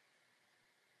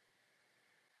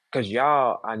 Because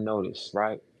y'all, I noticed,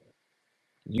 right?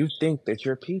 You think that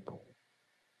you're people.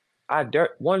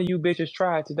 One of you bitches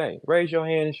tried today. Raise your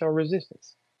hand and show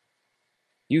resistance.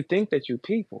 You think that you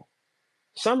people.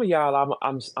 Some of y'all,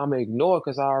 I'm ignore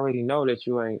because I already know that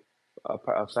you ain't a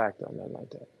factor or nothing like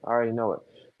that. I already know it.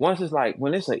 Once it's like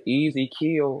when it's an easy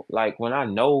kill, like when I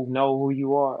know who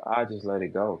you are, I just let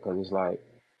it go because it's like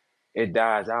it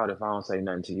dies out if I don't say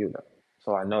nothing to you though.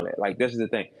 So I know that. Like this is the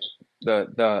thing.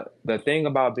 The thing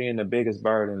about being the biggest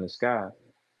bird in the sky,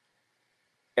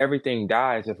 everything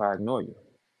dies if I ignore you.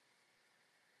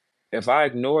 If I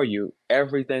ignore you,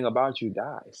 everything about you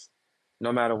dies.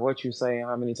 No matter what you say and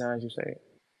how many times you say it.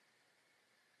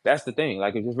 That's the thing.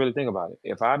 Like, if you just really think about it.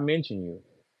 If I mention you,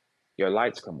 your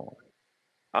lights come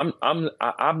on.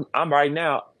 I'm right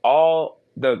now. All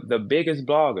the biggest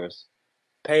bloggers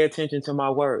pay attention to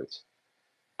my words.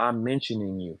 I'm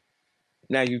mentioning you.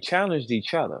 Now you challenged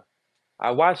each other.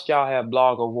 I watched y'all have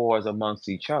blogger wars amongst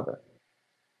each other.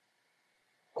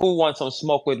 Who wants some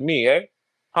smoke with me, eh?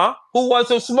 Huh? Who wants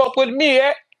some smoke with me,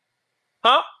 eh?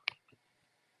 Huh?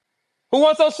 Who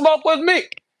wants some smoke with me?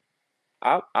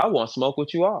 I want smoke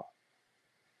with you all.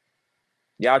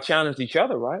 Y'all challenged each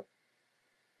other, right?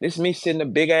 This is me sitting a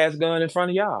big ass gun in front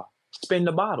of y'all. Spin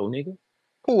the bottle, nigga.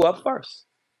 Who up first?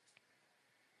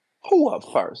 Who up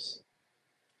first?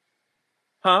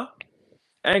 Huh?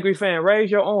 Angry fan,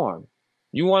 raise your arm.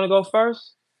 You want to go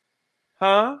first?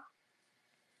 Huh?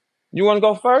 You want to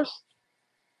go first?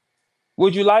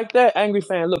 Would you like that? Angry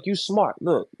fan, look, you smart.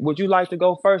 Look, would you like to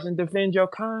go first and defend your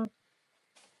kind?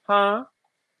 Huh?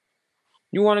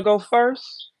 You want to go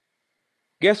first?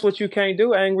 Guess what you can't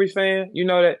do, angry fan?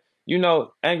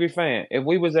 Angry fan, if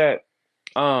we was at,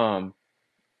 y'all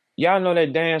know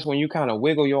that dance when you kind of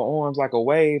wiggle your arms like a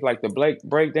wave, like the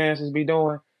break dancers be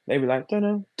doing? They be like,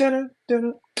 dun dun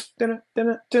dun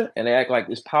dun dun, and they act like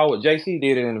this power. JC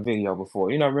did it in the video before.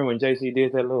 You know, remember when JC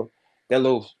did that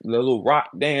little rock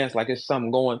dance, like it's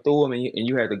something going through them, and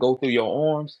you had to go through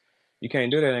your arms? You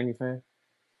can't do that, angry fan.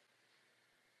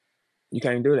 You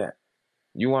can't do that.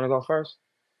 You want to go first?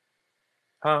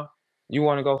 Huh? You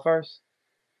want to go first?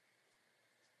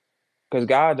 Because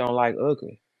God don't like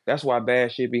ugly. That's why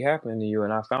bad shit be happening to you,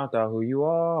 and I found out who you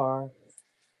are.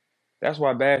 That's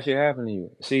why bad shit happened to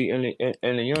you. See, in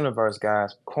the universe,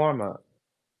 guys, karma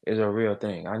is a real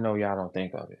thing. I know y'all don't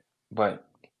think of it, but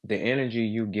the energy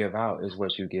you give out is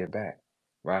what you get back,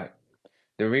 right?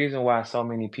 The reason why so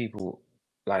many people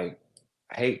like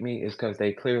hate me is because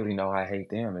they clearly know I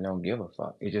hate them and don't give a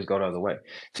fuck. It just go the other way.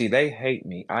 See, they hate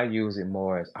me. I use it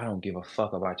more as I don't give a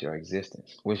fuck about your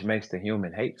existence, which makes the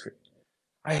human hatred.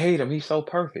 I hate him. He's so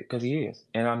perfect because he is.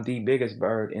 And I'm the biggest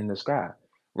bird in the sky.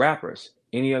 Rappers,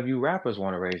 any of you rappers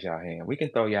want to raise your hand? We can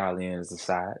throw y'all in as the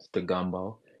sides, the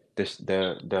gumbo,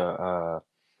 the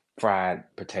fried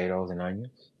potatoes and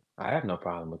onions. I have no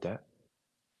problem with that.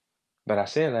 But I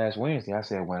said last Wednesday, I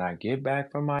said when I get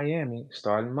back from Miami,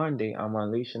 starting Monday, I'm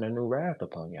unleashing a new wrath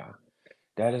upon y'all.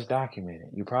 That is documented.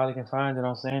 You probably can find it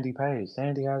on Sandy's page.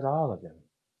 Sandy has all of them.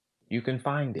 You can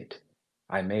find it.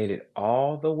 I made it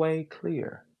all the way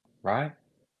clear, right?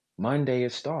 Monday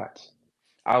it starts.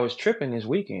 I was tripping this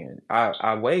weekend.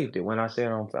 I waved it when I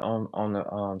said on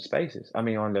the spaces. I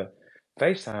mean on the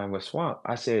FaceTime with Swamp.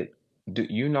 I said, "Do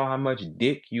you know how much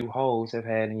dick you hoes have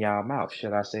had in y'all mouth?"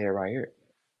 Should I say it right here?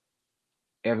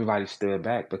 Everybody stood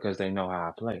back because they know how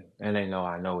I play and they know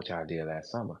I know what y'all did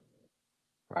last summer,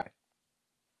 right?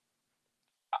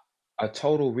 A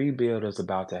total rebuild is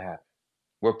about to happen.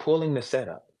 We're pulling the set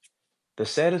up. The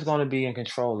set is going to be in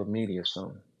control of media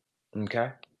soon.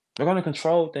 Okay? We're going to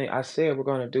control things. I said we're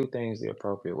going to do things the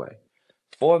appropriate way.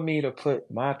 For me to put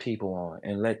my people on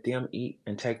and let them eat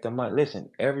and take the money. Listen,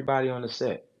 everybody on the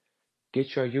set,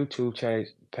 get your YouTube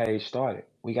page started.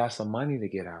 We got some money to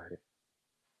get out of it.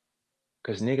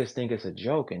 Because niggas think it's a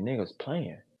joke and niggas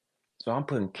playing. So I'm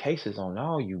putting cases on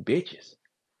all you bitches.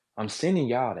 I'm sending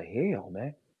y'all to hell,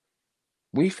 man.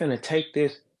 We finna take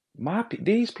this.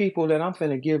 These people that I'm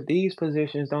finna give these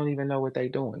positions don't even know what they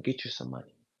doing. Get you some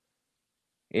money.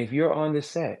 If you're on the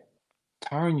set,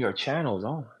 turn your channels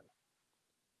on.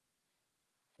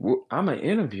 I'm gonna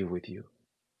interview with you.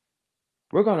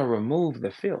 We're gonna remove the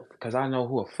filth because I know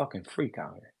who a fucking freak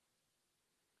out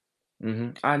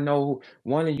here. I know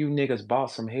one of you niggas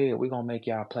bought some head. We're gonna make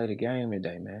y'all play the game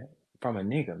today, man. From a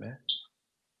nigga, man.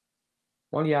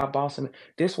 One of y'all bought some.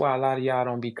 This why a lot of y'all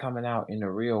don't be coming out in the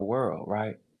real world,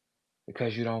 right?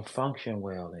 Because you don't function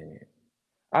well in it.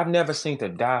 I've never seen the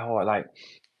diehard, like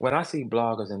when I see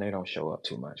bloggers and they don't show up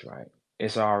too much, right?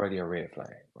 It's already a red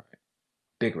flag, right?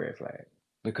 Big red flag.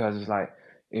 Because it's like,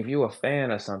 if you're a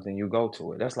fan of something, you go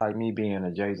to it. That's like me being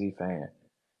a Jay-Z fan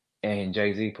and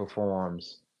Jay-Z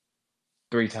performs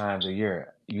 3 times a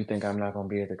year. You think I'm not going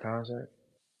to be at the concert?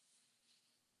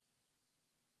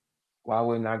 Why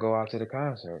wouldn't I go out to the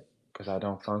concert? Because I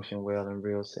don't function well in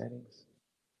real settings.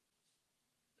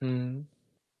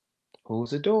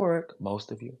 Who's a dork?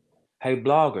 Most of you. Hey,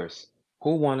 bloggers,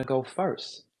 who want to go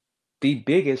first? The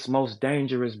biggest, most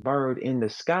dangerous bird in the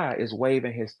sky is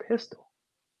waving his pistol.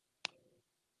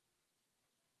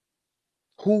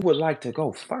 Who would like to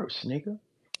go first, nigga?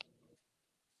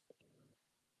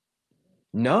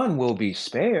 None will be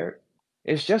spared.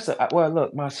 It's just well,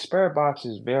 look, my spare box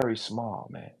is very small,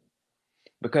 man.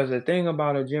 Because the thing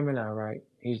about a Gemini, right?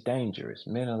 He's dangerous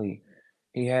mentally.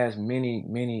 He has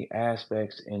many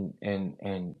aspects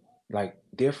and like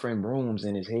different rooms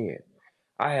in his head.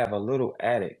 I have a little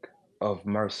attic of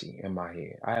mercy in my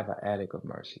head. I have an attic of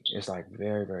mercy. It's like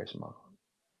very small.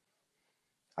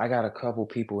 I got a couple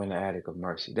people in the attic of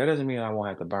mercy. That doesn't mean I won't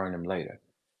have to burn them later.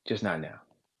 Just not now.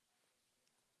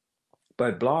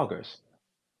 But bloggers,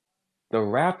 the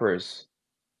rappers,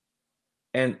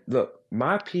 and look,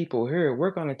 my people here,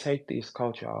 we're going to take this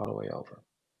culture all the way over.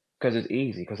 Because it's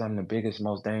easy, because I'm the biggest,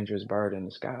 most dangerous bird in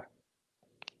the sky.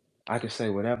 I can say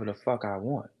whatever the fuck I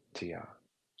want to y'all.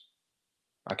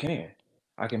 I can.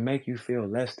 I can make you feel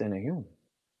less than a human.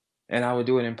 And I would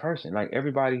do it in person. Like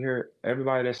everybody here,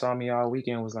 everybody that saw me all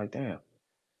weekend was like, damn,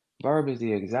 Verb is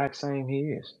the exact same he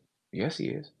is. Yes, he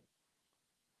is.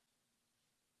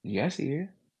 Yes, he is.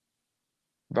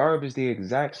 Verb is the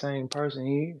exact same person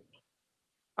he is.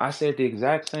 I said the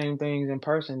exact same things in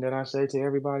person that I say to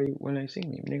everybody when they see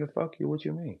me. Nigga, fuck you. What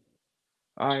you mean?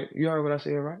 All right, you heard what I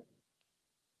said, right?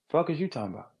 Fuck is you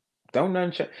talking about? Don't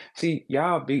nothing change. See,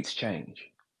 y'all beats change.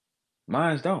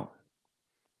 Mine's don't.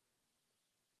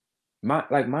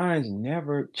 Mine's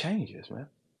never changes, man.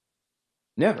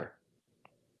 Never.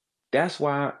 That's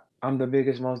why I'm the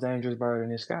biggest, most dangerous bird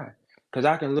in the sky. Because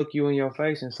I can look you in your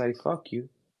face and say, fuck you,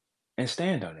 and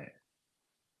stand on it.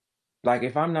 Like,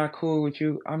 if I'm not cool with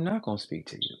you, I'm not going to speak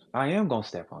to you. I am going to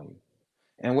step on you.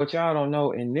 And what y'all don't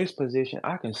know, in this position,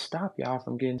 I can stop y'all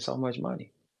from getting so much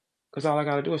money. Because all I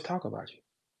got to do is talk about you.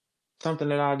 Something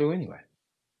that I'll do anyway.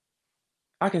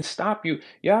 I can stop you.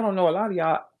 Y'all don't know, a lot of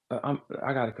y'all,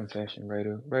 I got a confession,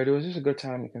 Radu. Radu, is this a good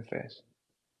time to confess?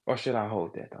 Or should I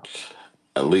hold that, though?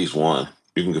 At least one.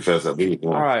 You can confess at least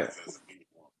All one. right.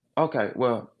 Okay,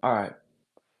 well, all right.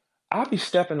 I'll be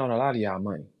stepping on a lot of y'all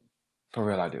money. For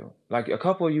real, I do. Like a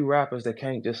couple of you rappers that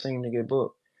can't just seem to get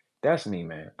booked. That's me,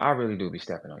 man. I really do be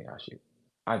stepping on y'all shit.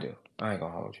 I do. I ain't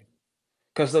gonna hold you.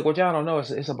 Cause look, what y'all don't know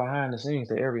is it's a behind the scenes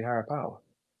to every higher power.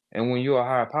 And when you're a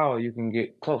higher power, you can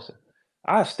get closer.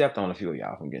 I stepped on a few of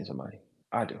y'all from getting some money.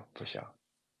 I do, for sure.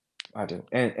 I do.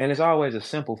 And it's always a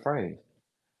simple phrase.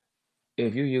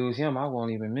 If you use him, I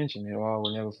won't even mention it or I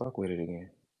will never fuck with it again.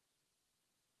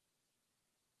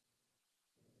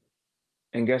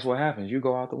 And guess what happens? You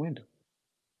go out the window.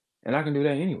 And I can do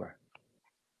that anywhere.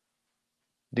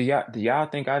 Do y'all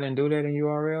think I didn't do that in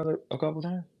URL a couple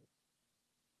times?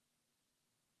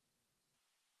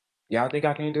 Y'all think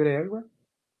I can't do that everywhere?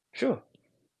 Sure.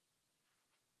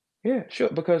 Yeah, sure.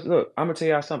 Because look, I'm gonna tell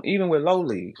y'all something. Even with low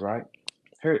leagues, right?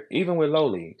 Here, even with low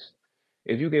leagues,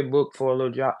 if you get booked for a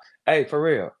little job, hey, for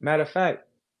real. Matter of fact,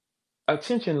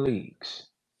 attention leagues,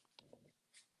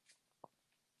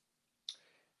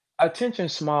 attention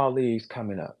small leagues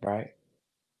coming up, right?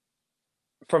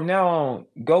 From now on,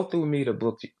 go through me to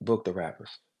book the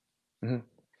rappers. Mhm.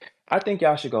 I think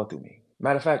y'all should go through me.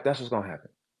 Matter of fact, that's what's gonna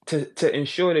happen to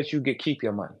ensure that you keep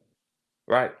your money,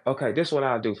 right? Okay, this is what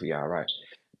I'll do for y'all, right?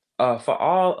 For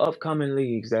all upcoming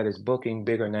leagues that is booking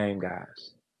bigger name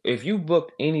guys, if you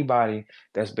booked anybody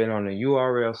that's been on the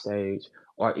URL stage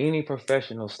or any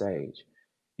professional stage,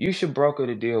 you should broker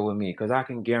the deal with me because I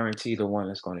can guarantee the one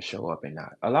that's going to show up and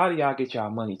not. A lot of y'all get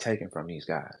y'all money taken from these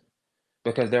guys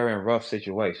because they're in rough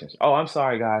situations. Oh, I'm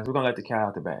sorry, guys. We're going to let the cat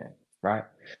out the bag, right?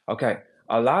 Okay.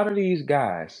 A lot of these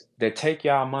guys that take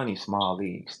y'all money, small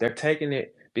leagues, they're taking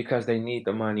it because they need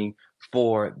the money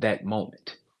for that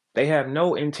moment. They have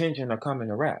no intention of coming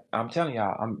to rap. I'm telling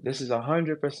y'all, this is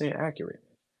 100% accurate.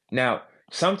 Now,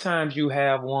 sometimes you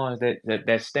have ones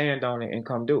that stand on it and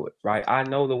come do it, right? I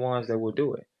know the ones that will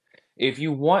do it. If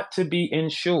you want to be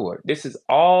insured, this is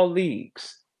all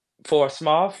leagues for a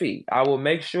small fee. I will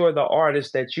make sure the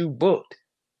artist that you booked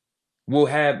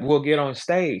will get on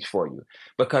stage for you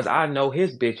because I know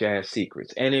his bitch ass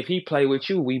secrets. And if he play with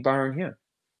you, we burn him.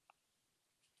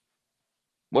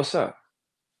 What's up?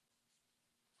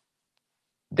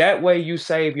 That way you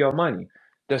save your money.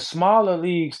 The smaller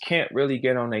leagues can't really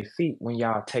get on their feet when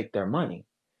y'all take their money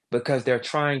because they're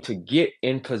trying to get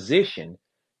in position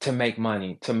to make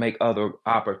money, to make other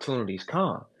opportunities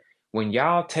come. When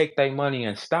y'all take their money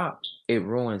and stop, it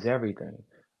ruins everything.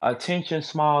 Attention,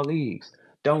 small leagues.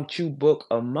 Don't you book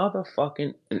a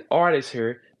motherfucking artist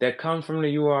here that comes from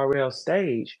the URL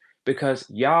stage because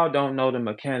y'all don't know the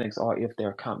mechanics or if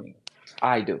they're coming.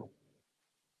 I do.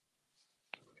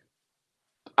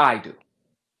 I do.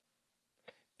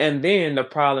 And then the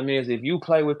problem is if you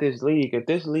play with this league, if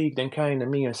this league then came to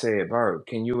me and said, Verb,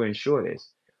 can you insure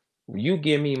this? You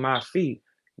give me my fee,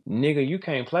 nigga, you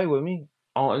can't play with me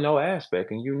on no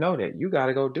aspect. And you know that. You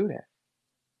gotta go do that.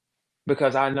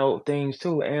 Because I know things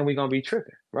too, and we're gonna be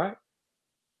tripping, right?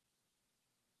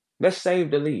 Let's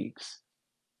save the leagues.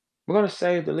 We're gonna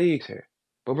save the leagues here,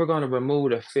 but we're gonna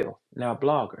remove the filth. Now,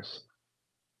 bloggers,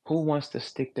 who wants to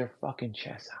stick their fucking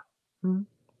chest out?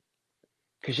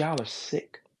 Because y'all are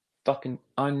sick, fucking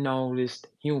unnoticed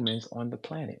humans on the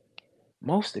planet.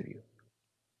 Most of you,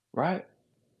 right?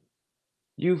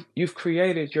 You've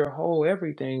created your whole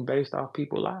everything based off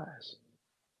people's lives.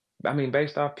 I mean,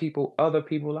 based off other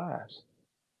people's lives,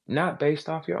 not based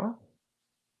off your own.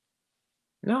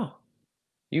 No,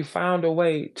 you found a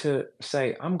way to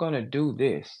say, I'm gonna do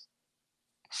this,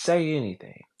 say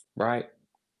anything, right?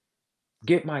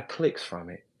 Get my clicks from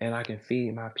it, and I can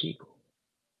feed my people.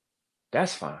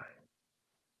 That's fine.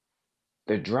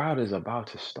 The drought is about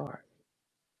to start.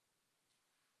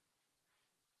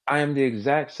 I am the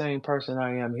exact same person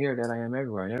I am here that I am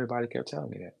everywhere, and everybody kept telling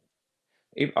me that.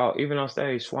 Even on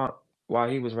stage, Swamp, while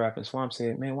he was rapping, Swamp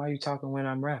said, "Man, why you talking when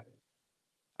I'm rapping?"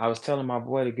 I was telling my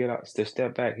boy to get up, to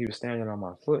step back. He was standing on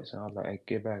my foot, so I was like, "Hey,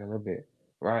 get back a little bit."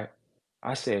 Right?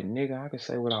 I said, "Nigga, I can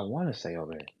say what I want to say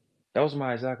over there." Those were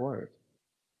my exact words.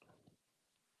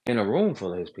 In a room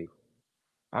full of his people.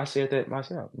 I said that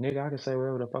myself. Nigga, I can say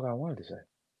whatever the fuck I wanted to say.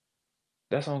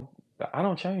 That's on. I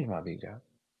don't change my beat, y'all.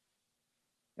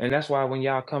 And that's why when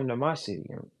y'all come to my city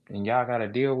and y'all got to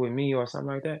deal with me or something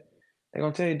like that, they're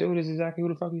going to tell you, dude, this is exactly who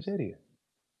the fuck you said he is.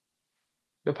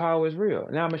 The power is real.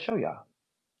 Now I'm going to show y'all.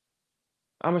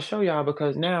 I'm going to show y'all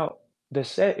because now the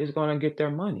set is going to get their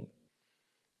money.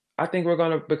 I think we're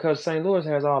going to, because St. Louis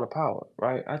has all the power,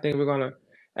 right? I think we're going to,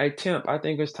 hey, Temp, I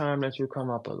think it's time that you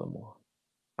come up a little more.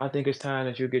 I think it's time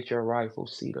that you get your rightful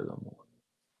seat a little more.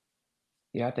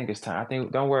 Yeah, I think it's time. I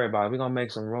think, don't worry about it. We're going to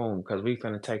make some room because we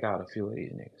finna take out a few of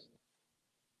these niggas.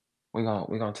 We're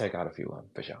gonna take out a few of them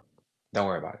for sure. Don't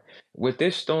worry about it. With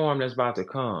this storm that's about to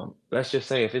come, let's just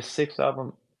say if it's 6 of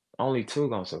them, only 2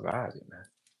 gonna survive it, man.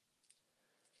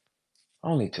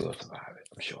 Only 2 will survive it,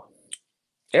 I'm sure.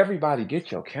 Everybody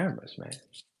get your cameras, man.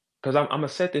 Because I'm gonna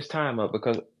set this time up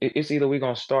because it's either we're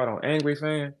gonna start on Angry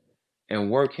Fan and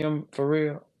work him for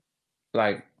real,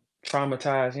 like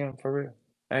traumatize him for real.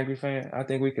 Angry Fan, I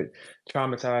think we could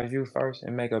traumatize you first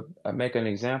and make an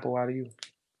example out of you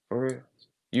for real.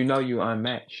 You know you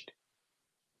unmatched,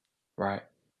 right?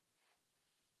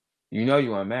 You know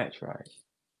you unmatched, right?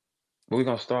 But we're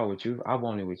gonna start with you. I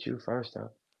want it with you first,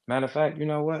 though. Matter of fact, you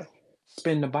know what?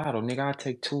 Spin the bottle, nigga. I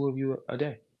take 2 of you a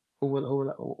day.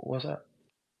 What's up?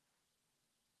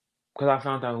 Because I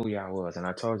found out who y'all was, and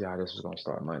I told y'all this was gonna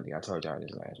start Monday. I told y'all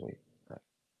this last week,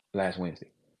 last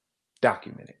Wednesday.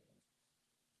 Documented.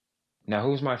 Now,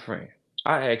 who's my friend?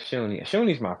 I asked Shuni.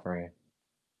 Shuni's my friend.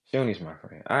 Shuni's my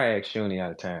friend. I asked Shuni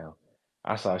out of town.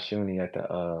 I saw Shuni at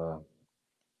the.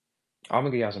 I'm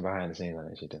gonna give y'all some behind the scenes on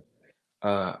that shit too.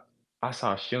 I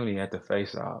saw Shuni at the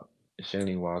face off.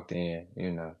 Shuni walked in,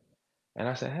 you know. And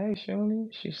I said, "Hey,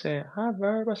 Shuni." She said, "Hi,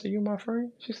 Verb." I said, "You my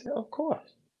friend?" She said, "Of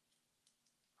course."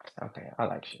 I said, "Okay, I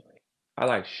like Shuni. I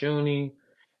like Shuni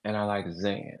and I like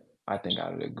Zan. I think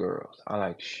out of the girls. I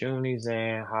like Shuni,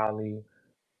 Zan, Holly.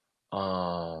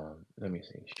 Let me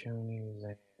see. Shuni,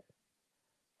 Zan,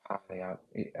 Holly.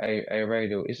 Hey,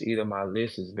 Radio, it's either my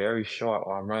list is very short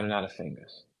or I'm running out of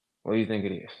fingers. What do you think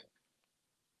it is?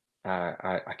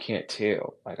 I can't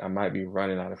tell. Like I might be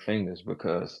running out of fingers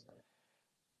because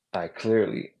like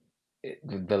clearly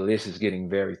the list is getting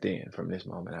very thin from this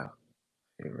moment out.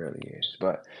 It really is.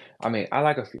 But I mean, I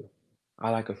like a few.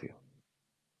 I like a few.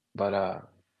 But a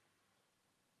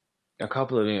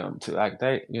couple of them too. Like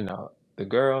they, the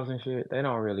girls and shit, they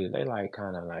like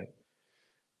kind of like,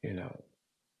 you know.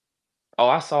 Oh,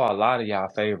 I saw a lot of y'all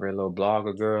favorite little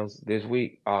blogger girls this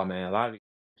week. Oh man, a lot of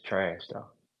these trash though.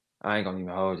 I ain't gonna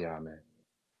even hold y'all, man.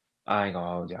 I ain't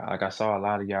gonna hold y'all. Like I saw a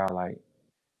lot of y'all like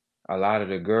a lot of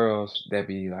the girls that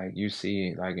be like you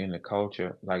see like in the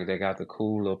culture, like they got the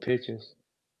cool little pictures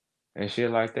and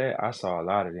shit like that. I saw a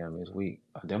lot of them this week.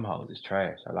 Them hoes is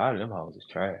trash. A lot of them hoes is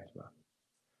trash, bro.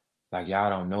 Like y'all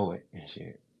don't know it and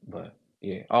shit. But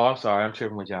yeah. Oh, I'm sorry. I'm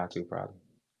tripping with y'all too, probably.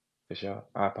 For sure.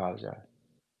 I apologize.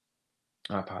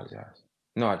 I apologize.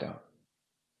 No, I don't.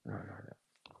 No, no, no.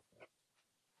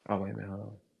 Oh, wait a minute.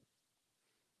 Hold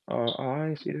on. I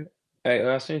ain't see that. Hey,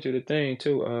 I sent you the thing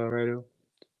too, Radio.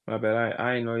 My bad.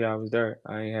 I ain't know y'all was there.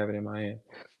 I ain't have it in my hand.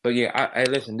 But yeah, hey,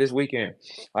 listen, this weekend,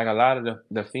 like a lot of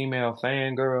the female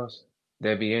fan girls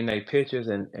that be in their pictures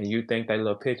and you think they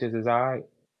little pictures is all right,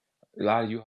 a lot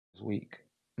of you is weak.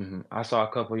 I saw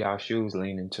a couple of y'all shoes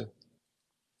leaning too.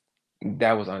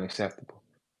 That was unacceptable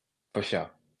for sure.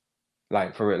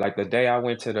 Like for real. Like the day I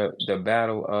went to the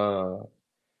battle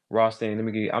Ross thing, I'm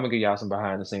gonna give y'all some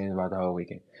behind the scenes about the whole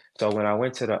weekend. So when I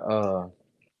went to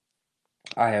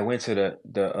I had went to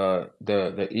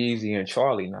the Easy and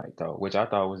Charlie night though, which I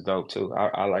thought was dope too.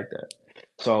 I like that.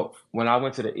 So when I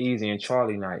went to the Easy and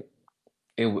Charlie night,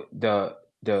 the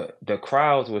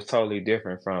crowds was totally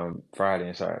different from Friday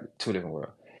and Saturday, 2 different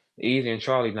worlds. Easy and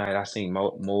Charlie night, I seen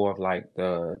more of like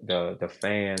the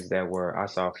fans that were. I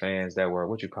saw fans that were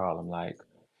what you call them, like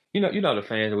you know the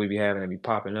fans that we be having that be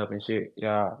popping up and shit.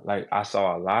 Yeah, like I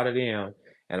saw a lot of them,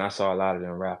 and I saw a lot of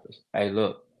them rappers. Hey,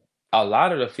 look, a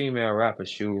lot of the female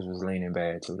rappers' shoes was leaning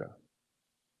bad too, though.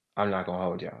 I'm not gonna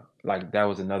hold y'all. Like that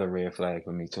was another red flag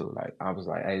for me too. Like I was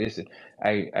like, hey,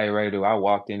 hey, Rado. I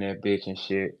walked in that bitch and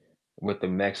shit with the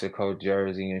Mexico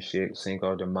jersey and shit,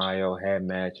 Cinco de Mayo hat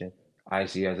matching.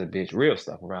 Icy as a bitch, real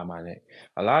stuff around my neck.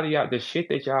 A lot of y'all, the shit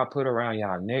that y'all put around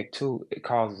y'all neck too, it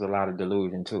causes a lot of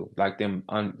delusion too. Like them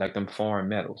foreign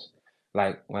metals.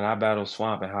 Like when I battled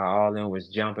Swamp and how all them was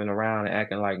jumping around and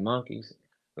acting like monkeys.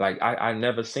 Like I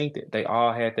never seen it. They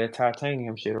all had that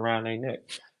titanium shit around their neck.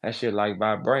 That shit like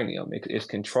vibranium. It's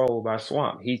controlled by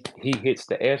Swamp. He hits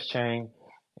the S chain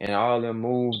and all them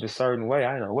moved a certain way.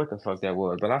 I don't know what the fuck that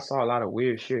was, but I saw a lot of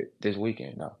weird shit this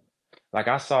weekend though. Like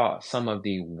I saw some of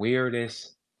the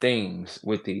weirdest things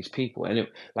with these people, and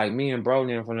like me and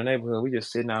Brody from the neighborhood, we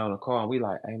just sitting out in the car and we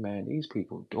like, hey man, these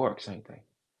people dorks, ain't they?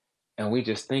 And we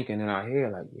just thinking in our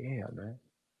head like, yeah, man,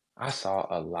 I saw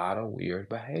a lot of weird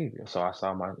behavior. So I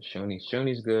saw my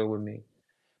Shuni's good with me,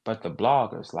 but the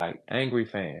bloggers like Angry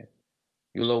Fan,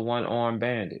 you little one-armed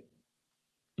bandit,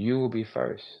 you will be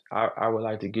first. I would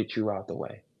like to get you out the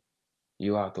way.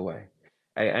 You out the way.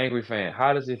 Hey, Angry Fan,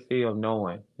 how does it feel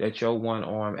knowing that your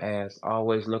one-arm ass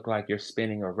always look like you're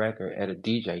spinning a record at a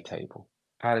DJ table?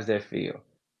 How does that feel?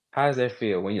 How does that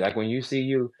feel when you see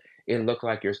you, it look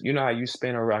like you're, you know how you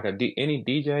spin a record? Any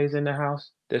DJs in the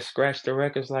house that scratch the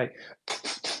records like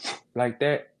like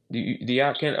that? Do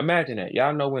y'all can imagine that?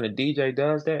 Y'all know when a DJ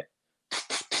does that,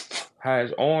 how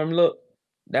his arm look?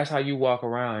 That's how you walk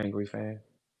around, Angry Fan.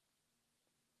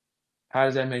 How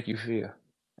does that make you feel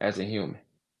as a human?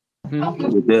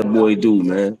 What that boy do,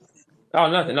 man? Oh,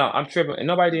 nothing. No, I'm tripping. And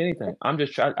nobody did anything. I'm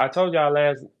just trying. I told y'all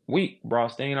last week,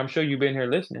 Brosteen. I'm sure you've been here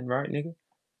listening, right, nigga?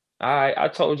 I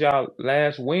told y'all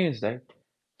last Wednesday,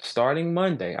 starting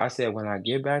Monday, I said when I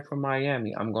get back from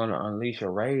Miami, I'm going to unleash a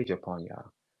rage upon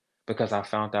y'all because I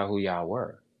found out who y'all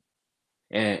were.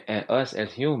 And us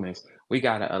as humans, we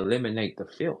got to eliminate the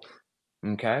filth.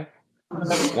 Okay? We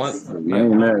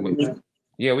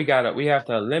have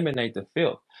to eliminate the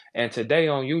filth. And today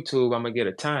on YouTube, I'm gonna get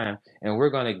a time, and we're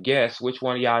gonna guess which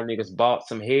one of y'all niggas bought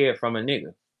some head from a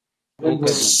nigga.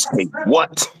 Say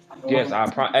what? Yes,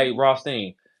 hey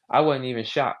Rothstein, I wasn't even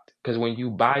shocked because when you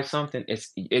buy something,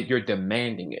 you're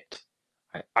demanding it.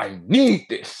 I need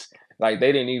this. Like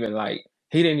they didn't even like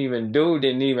didn't even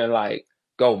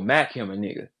go mac him a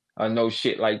nigga or no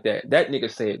shit like that. That nigga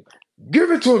said,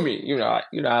 "Give it to me." You know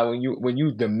when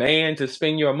you demand to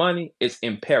spend your money, it's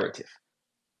imperative.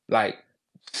 Like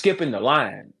skipping the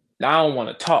line. I don't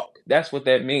want to talk. That's what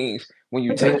that means when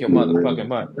you take your motherfucking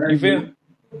money. You feel?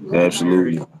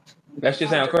 Absolutely. That shit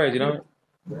sound crazy, don't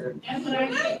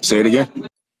it? Say it again.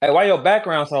 Hey, why your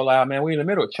background so loud, man? We in the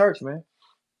middle of church, man.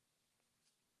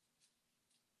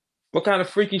 What kind of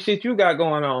freaky shit you got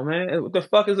going on, man? What the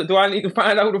fuck is it? Do I need to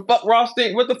find out who the fuck Ross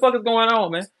think? What the fuck is going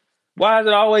on, man? Why is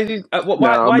it always these?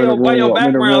 Why your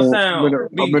background sound?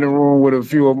 I'm in a room with a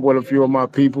few of my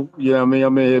people. You know what I mean?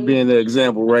 I'm in here being the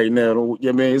example right now. You know what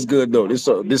I mean? It's good though. This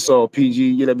all PG.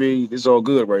 You know what I mean? It's all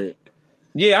good right here.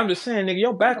 Yeah, I'm just saying, nigga.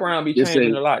 Your background be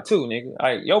changing a lot too, nigga.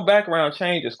 Like your background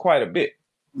changes quite a bit.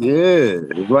 Yeah,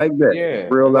 it's like that. Yeah,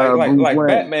 Real like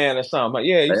Batman or something. But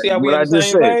yeah, you see how we on the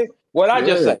same page? What I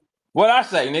just say? What I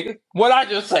say, nigga? What I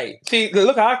just say? See,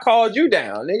 look how I called you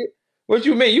down, nigga. What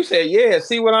you mean? You said, yeah,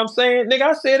 see what I'm saying? Nigga,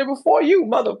 I said it before you,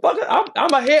 motherfucker.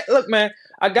 I'm ahead. Look, man,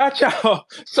 I got y'all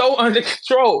so under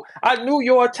control. I knew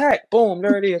your attack. Boom,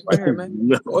 there it is right here,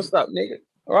 man. What's up, nigga?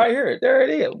 Right here. There it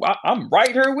is. I'm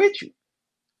right here with you.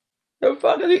 The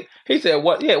fuck is he? He said,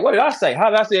 what? Yeah, what did I say? How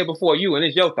did I say it before you? And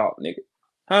it's your thought, nigga.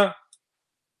 Huh?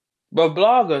 But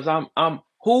bloggers, I'm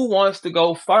who wants to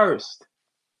go first?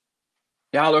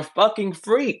 Y'all are fucking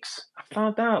freaks. I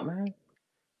found out, man.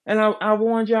 And I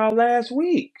warned y'all last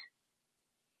week.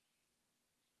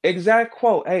 Exact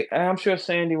quote. Hey, I'm sure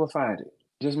Sandy will find it.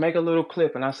 Just make a little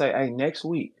clip and I say, hey, next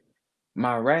week,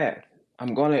 my wrath.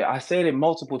 I said it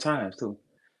multiple times too.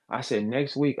 I said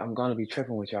next week I'm gonna be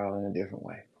tripping with y'all in a different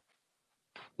way.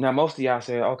 Now most of y'all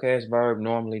say, okay, it's VERB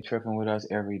normally tripping with us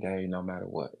every day, no matter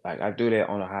what. Like I do that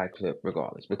on a high clip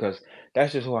regardless, because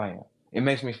that's just who I am. It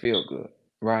makes me feel good,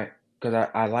 right? Because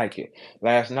I like it.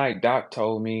 Last night, Doc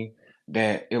told me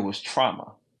that it was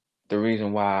trauma. The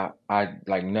reason why I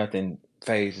like nothing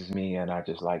phases me and I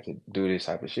just like to do this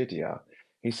type of shit to y'all.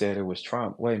 He said it was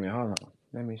trauma. Wait a minute, hold on.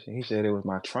 Let me see. He said it was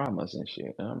my traumas and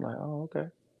shit. And I'm like, oh, okay.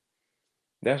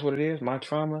 That's what it is, my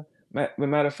trauma.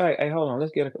 Matter of fact, hey, hold on.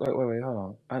 Let's get a wait,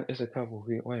 hold on. It's a couple.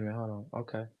 Wait a minute, hold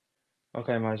on.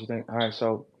 Okay, Mike, you think? All right,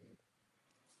 so,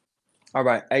 all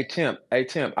right. Hey, Tim. I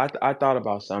thought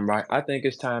about something, right? I think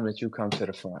it's time that you come to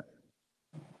the front.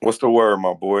 What's the word,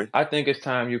 my boy? I think it's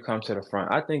time you come to the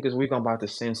front. I think we're about to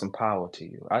send some power to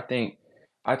you.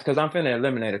 Because I'm finna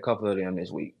eliminate a couple of them this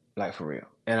week, like for real.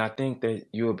 And I think that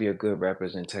you will be a good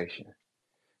representation.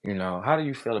 You know, how do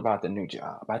you feel about the new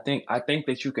job? I think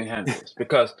that you can handle this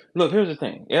because look, here's the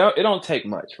thing. It don't take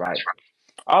much, right?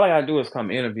 All I gotta do is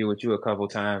come interview with you a couple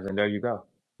times, and there you go.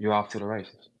 You're off to the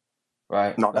races,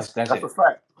 right? No, That's that's a it.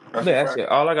 fact. That's a Yeah, that's fact. it.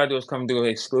 All I gotta do is come do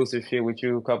exclusive shit with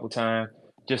you a couple times.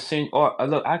 Just send, or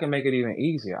look, I can make it even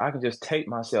easier. I can just tape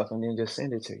myself and then just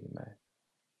send it to you, man.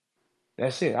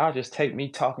 That's it. I'll just tape me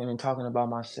talking about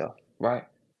myself, right?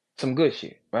 Some good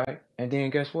shit, right? And then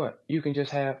guess what? You can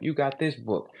just you got this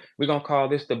book. We're gonna call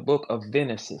this the book of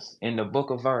Genesis and the book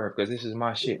of Verb, because this is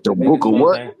my shit. The The book niggas, you of know what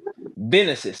what? I'm saying?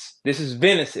 Genesis. This is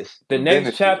Genesis. The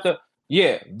next Genesis. chapter,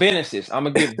 yeah, Genesis. I'm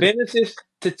gonna give Genesis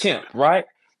to Temp, right?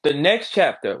 The next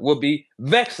chapter will be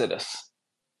Vexodus.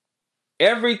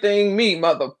 Everything me,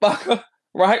 motherfucker,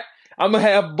 right? I'm gonna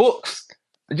have books,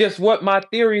 just what my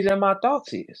theories and my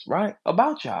thoughts is, right?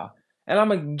 About y'all. And I'm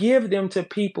gonna give them to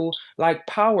people like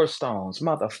Power Stones,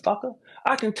 motherfucker.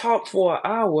 I can talk for an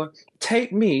hour,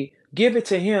 take me, give it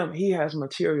to him. He has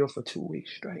material for 2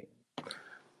 weeks straight.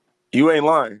 You ain't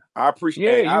lying.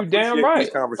 Yeah, I you damn appreciate these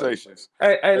right. conversations.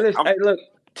 Hey, listen, I'm hey, look,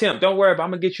 Tim, don't worry about it.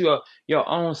 I'm gonna get you your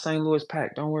own St. Louis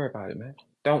pack. Don't worry about it, man.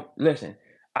 Don't listen.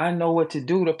 I know what to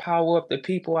do to power up the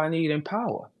people I need in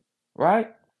power, right?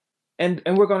 And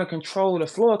we're gonna control the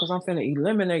floor because I'm finna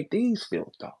eliminate these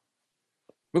filth, though.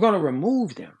 We're gonna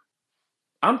remove them.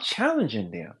 I'm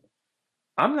challenging them.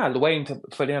 I'm not waiting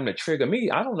for them to trigger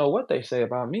me. I don't know what they say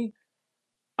about me.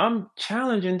 I'm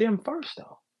challenging them first,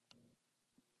 though,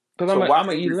 because so I'm why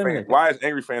gonna Angry Fan? eliminate them. Why is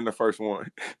Angry Fan the first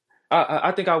one?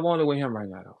 I think I want it with him right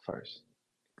now, though. First.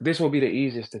 This will be the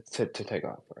easiest to take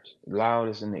off first.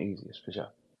 Loudest and the easiest for sure.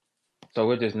 So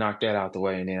we'll just knock that out the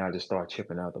way, and then I'll just start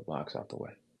chipping other blocks out the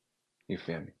way. You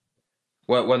feel me?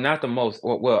 Well, not the most.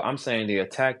 Well, I'm saying the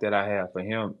attack that I have for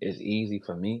him is easy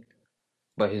for me,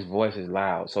 but his voice is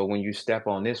loud. So when you step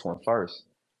on this one first,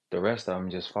 the rest of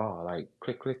them just fall like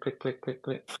click, click, click, click, click,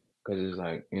 click. Because it's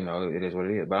like, it is what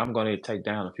it is. But I'm going to take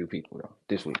down a few people though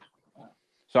this week.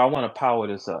 So I want to power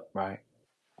this up, right?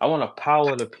 I want to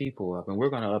power the people up, and we're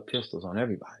going to up pistols on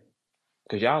everybody.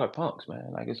 Because y'all are punks,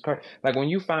 man. Like, it's crazy. Like, when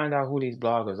you find out who these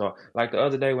bloggers are, like the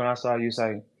other day when I saw you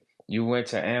say you went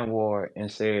to Anwar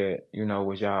and said,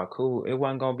 was y'all cool? It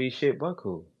wasn't going to be shit but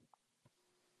cool.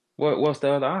 What's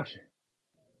the other option?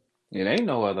 It ain't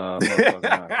no other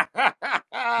motherfucking option.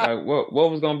 Like, what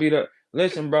was going to be the...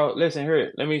 Listen, bro. Listen,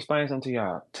 here. Let me explain something to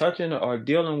y'all. Touching or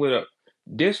dealing with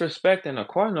disrespecting a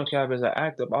cardinal cap is an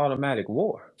act of automatic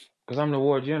war. Because I'm the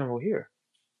war general here.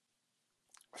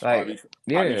 So Like, I be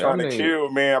yeah, trying to chill,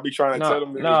 man. I be trying to tell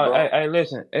them niggas, No, bro. hey,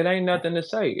 listen, it ain't nothing to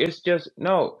say. It's just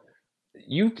no.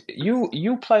 You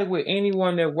play with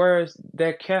anyone that wears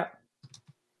that cap,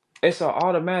 it's an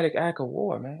automatic act of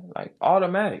war, man. Like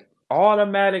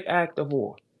automatic act of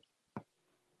war.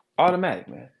 Automatic,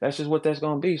 man. That's just what that's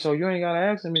gonna be. So you ain't gotta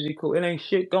ask him, is he cool? It ain't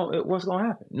shit what's gonna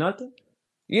happen? Nothing.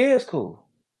 Yeah, it's cool.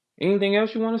 Anything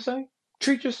else you want to say?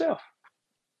 Treat yourself.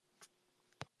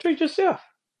 Treat yourself.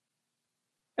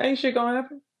 Ain't shit gonna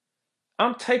happen.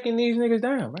 I'm taking these niggas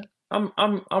down, man.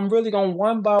 I'm really gonna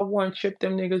one by one chip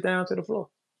them niggas down to the floor.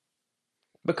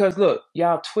 Because look,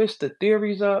 y'all twist the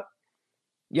theories up,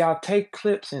 y'all take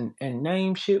clips and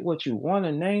name shit what you want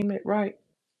to name it, right?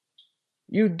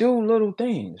 You do little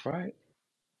things, right?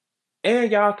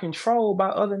 And y'all controlled by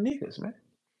other niggas, man.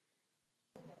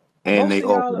 And Most they of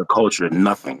offer y'all the culture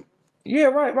nothing. yeah,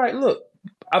 right. Look,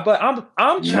 but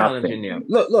I'm challenging Nothing. them.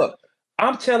 Look,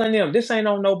 I'm telling them this ain't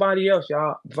on nobody else,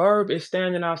 y'all. Verb is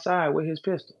standing outside with his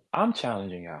pistol. I'm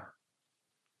challenging y'all.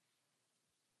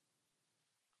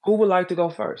 Who would like to go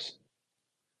first?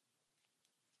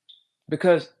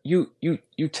 Because you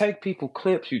take people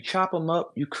clips, you chop them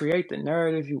up, you create the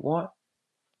narrative you want.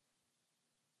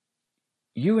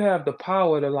 You have the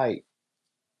power to like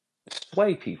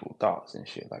sway people thoughts and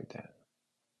shit like that.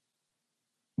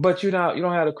 But you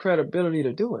don't have the credibility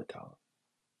to do it though.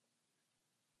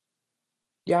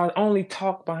 Y'all only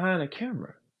talk behind a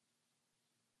camera.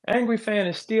 Angry Fan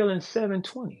is still in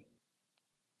 720.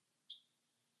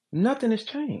 Nothing has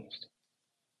changed.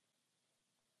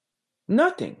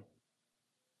 Nothing.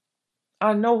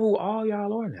 I know who all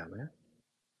y'all are now, man.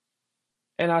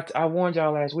 And I warned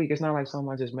y'all last week. It's not like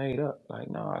something I just made up. Like,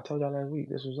 no, I told y'all last week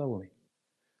this was over me.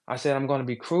 I said I'm gonna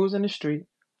be cruising the street,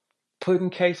 putting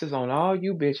cases on all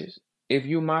you bitches. If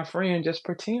you my friend, just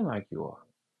pretend like you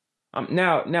are.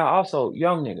 Now also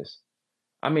young niggas.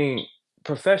 I mean,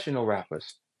 professional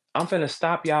rappers. I'm finna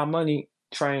stop y'all money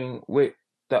train with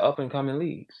the up and coming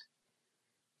leagues.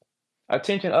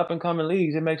 Attention, up and coming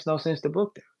leagues. It makes no sense to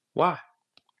book them. Why?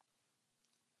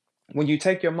 When you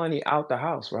take your money out the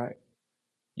house, right?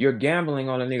 You're gambling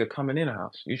on a nigga coming in the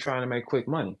house. You're trying to make quick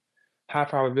money. High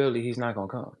probability he's not gonna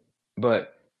come.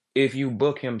 But if you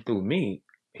book him through me,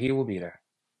 he will be there.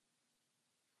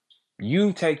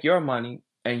 You take your money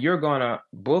and you're gonna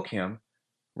book him,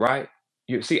 right?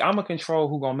 You see, I'm gonna control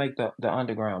who gonna make the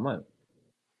underground money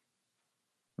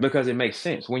because it makes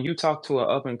sense. When you talk to an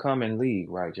up and coming league,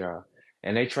 right, y'all,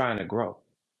 and they trying to grow,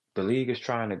 the league is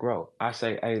trying to grow. I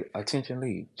say, hey, attention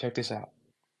league, check this out.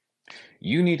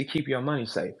 You need to keep your money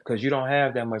safe because you don't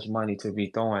have that much money to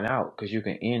be throwing out because you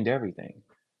can end everything.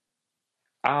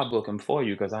 I'll book him for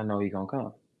you because I know he's gonna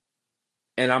come.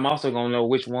 And I'm also gonna know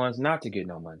which ones not to get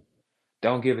no money.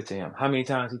 Don't give it to him. How many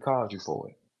times he called you for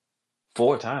it?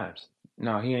 4 times.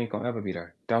 No, he ain't gonna ever be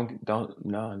there. Don't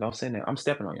send it. I'm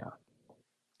stepping on y'all.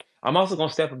 I'm also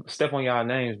gonna step on y'all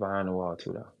names behind the wall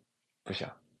too, though, for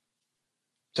sure.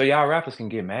 So y'all rappers can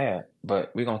get mad,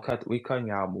 but we cutting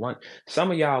y'all one.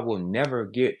 Some of y'all will never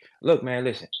get. Look, man,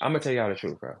 listen. I'm gonna tell y'all the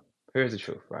truth, bro. Here's the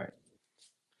truth, right?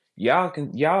 Y'all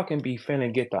can be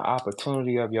finna get the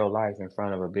opportunity of your life in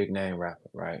front of a big name rapper,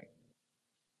 right?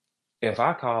 If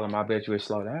I call him, I bet you it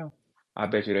slow down. I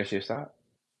bet you that shit stop.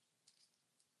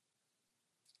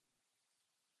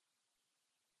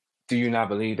 Do you not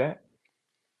believe that?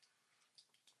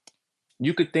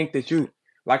 You could think that you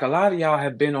like a lot of y'all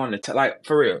have been on the like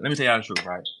for real. Let me tell y'all the truth,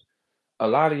 right? A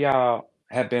lot of y'all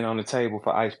have been on the table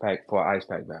for Ice Pack for an Ice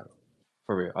Pack battle.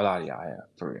 For real. A lot of y'all have,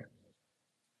 for real.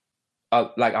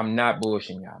 Like I'm not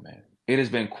bullshitting y'all, man. It has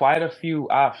been quite a few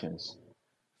options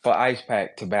for Ice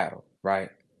Pack to battle, right?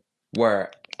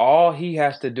 Where all he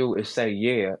has to do is say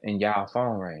yeah and y'all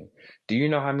phone ring. Do you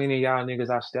know how many of y'all niggas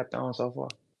I stepped on so far?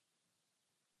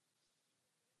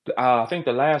 I think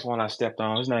the last one I stepped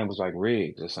on, his name was like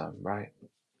Riggs or something, right?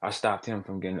 I stopped him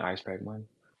from getting Ice Pack money.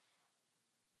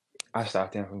 I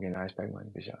stopped him from getting Ice Pack money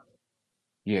for sure.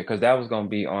 Yeah, because that was gonna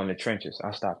be on the trenches.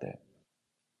 I stopped that.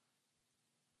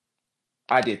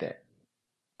 I did that.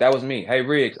 That was me. Hey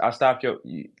Riggs, I stopped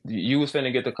you was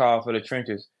finna get the call for the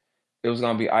trenches. It was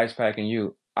gonna be Ice Pack and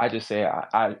you. I just said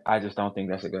I just don't think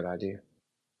that's a good idea.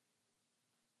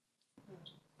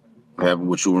 What happened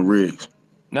with you and Riggs?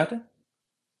 Nothing.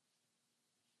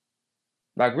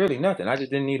 Like really nothing. I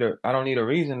just didn't need I don't need a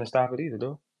reason to stop it either,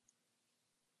 though.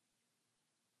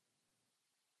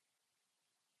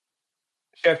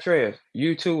 Chef Trez,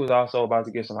 you too was also about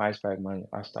to get some Ice Pack money.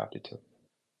 I stopped it too.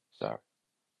 Sorry.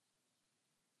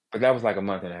 But that was like a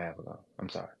month and a half ago. I'm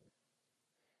sorry.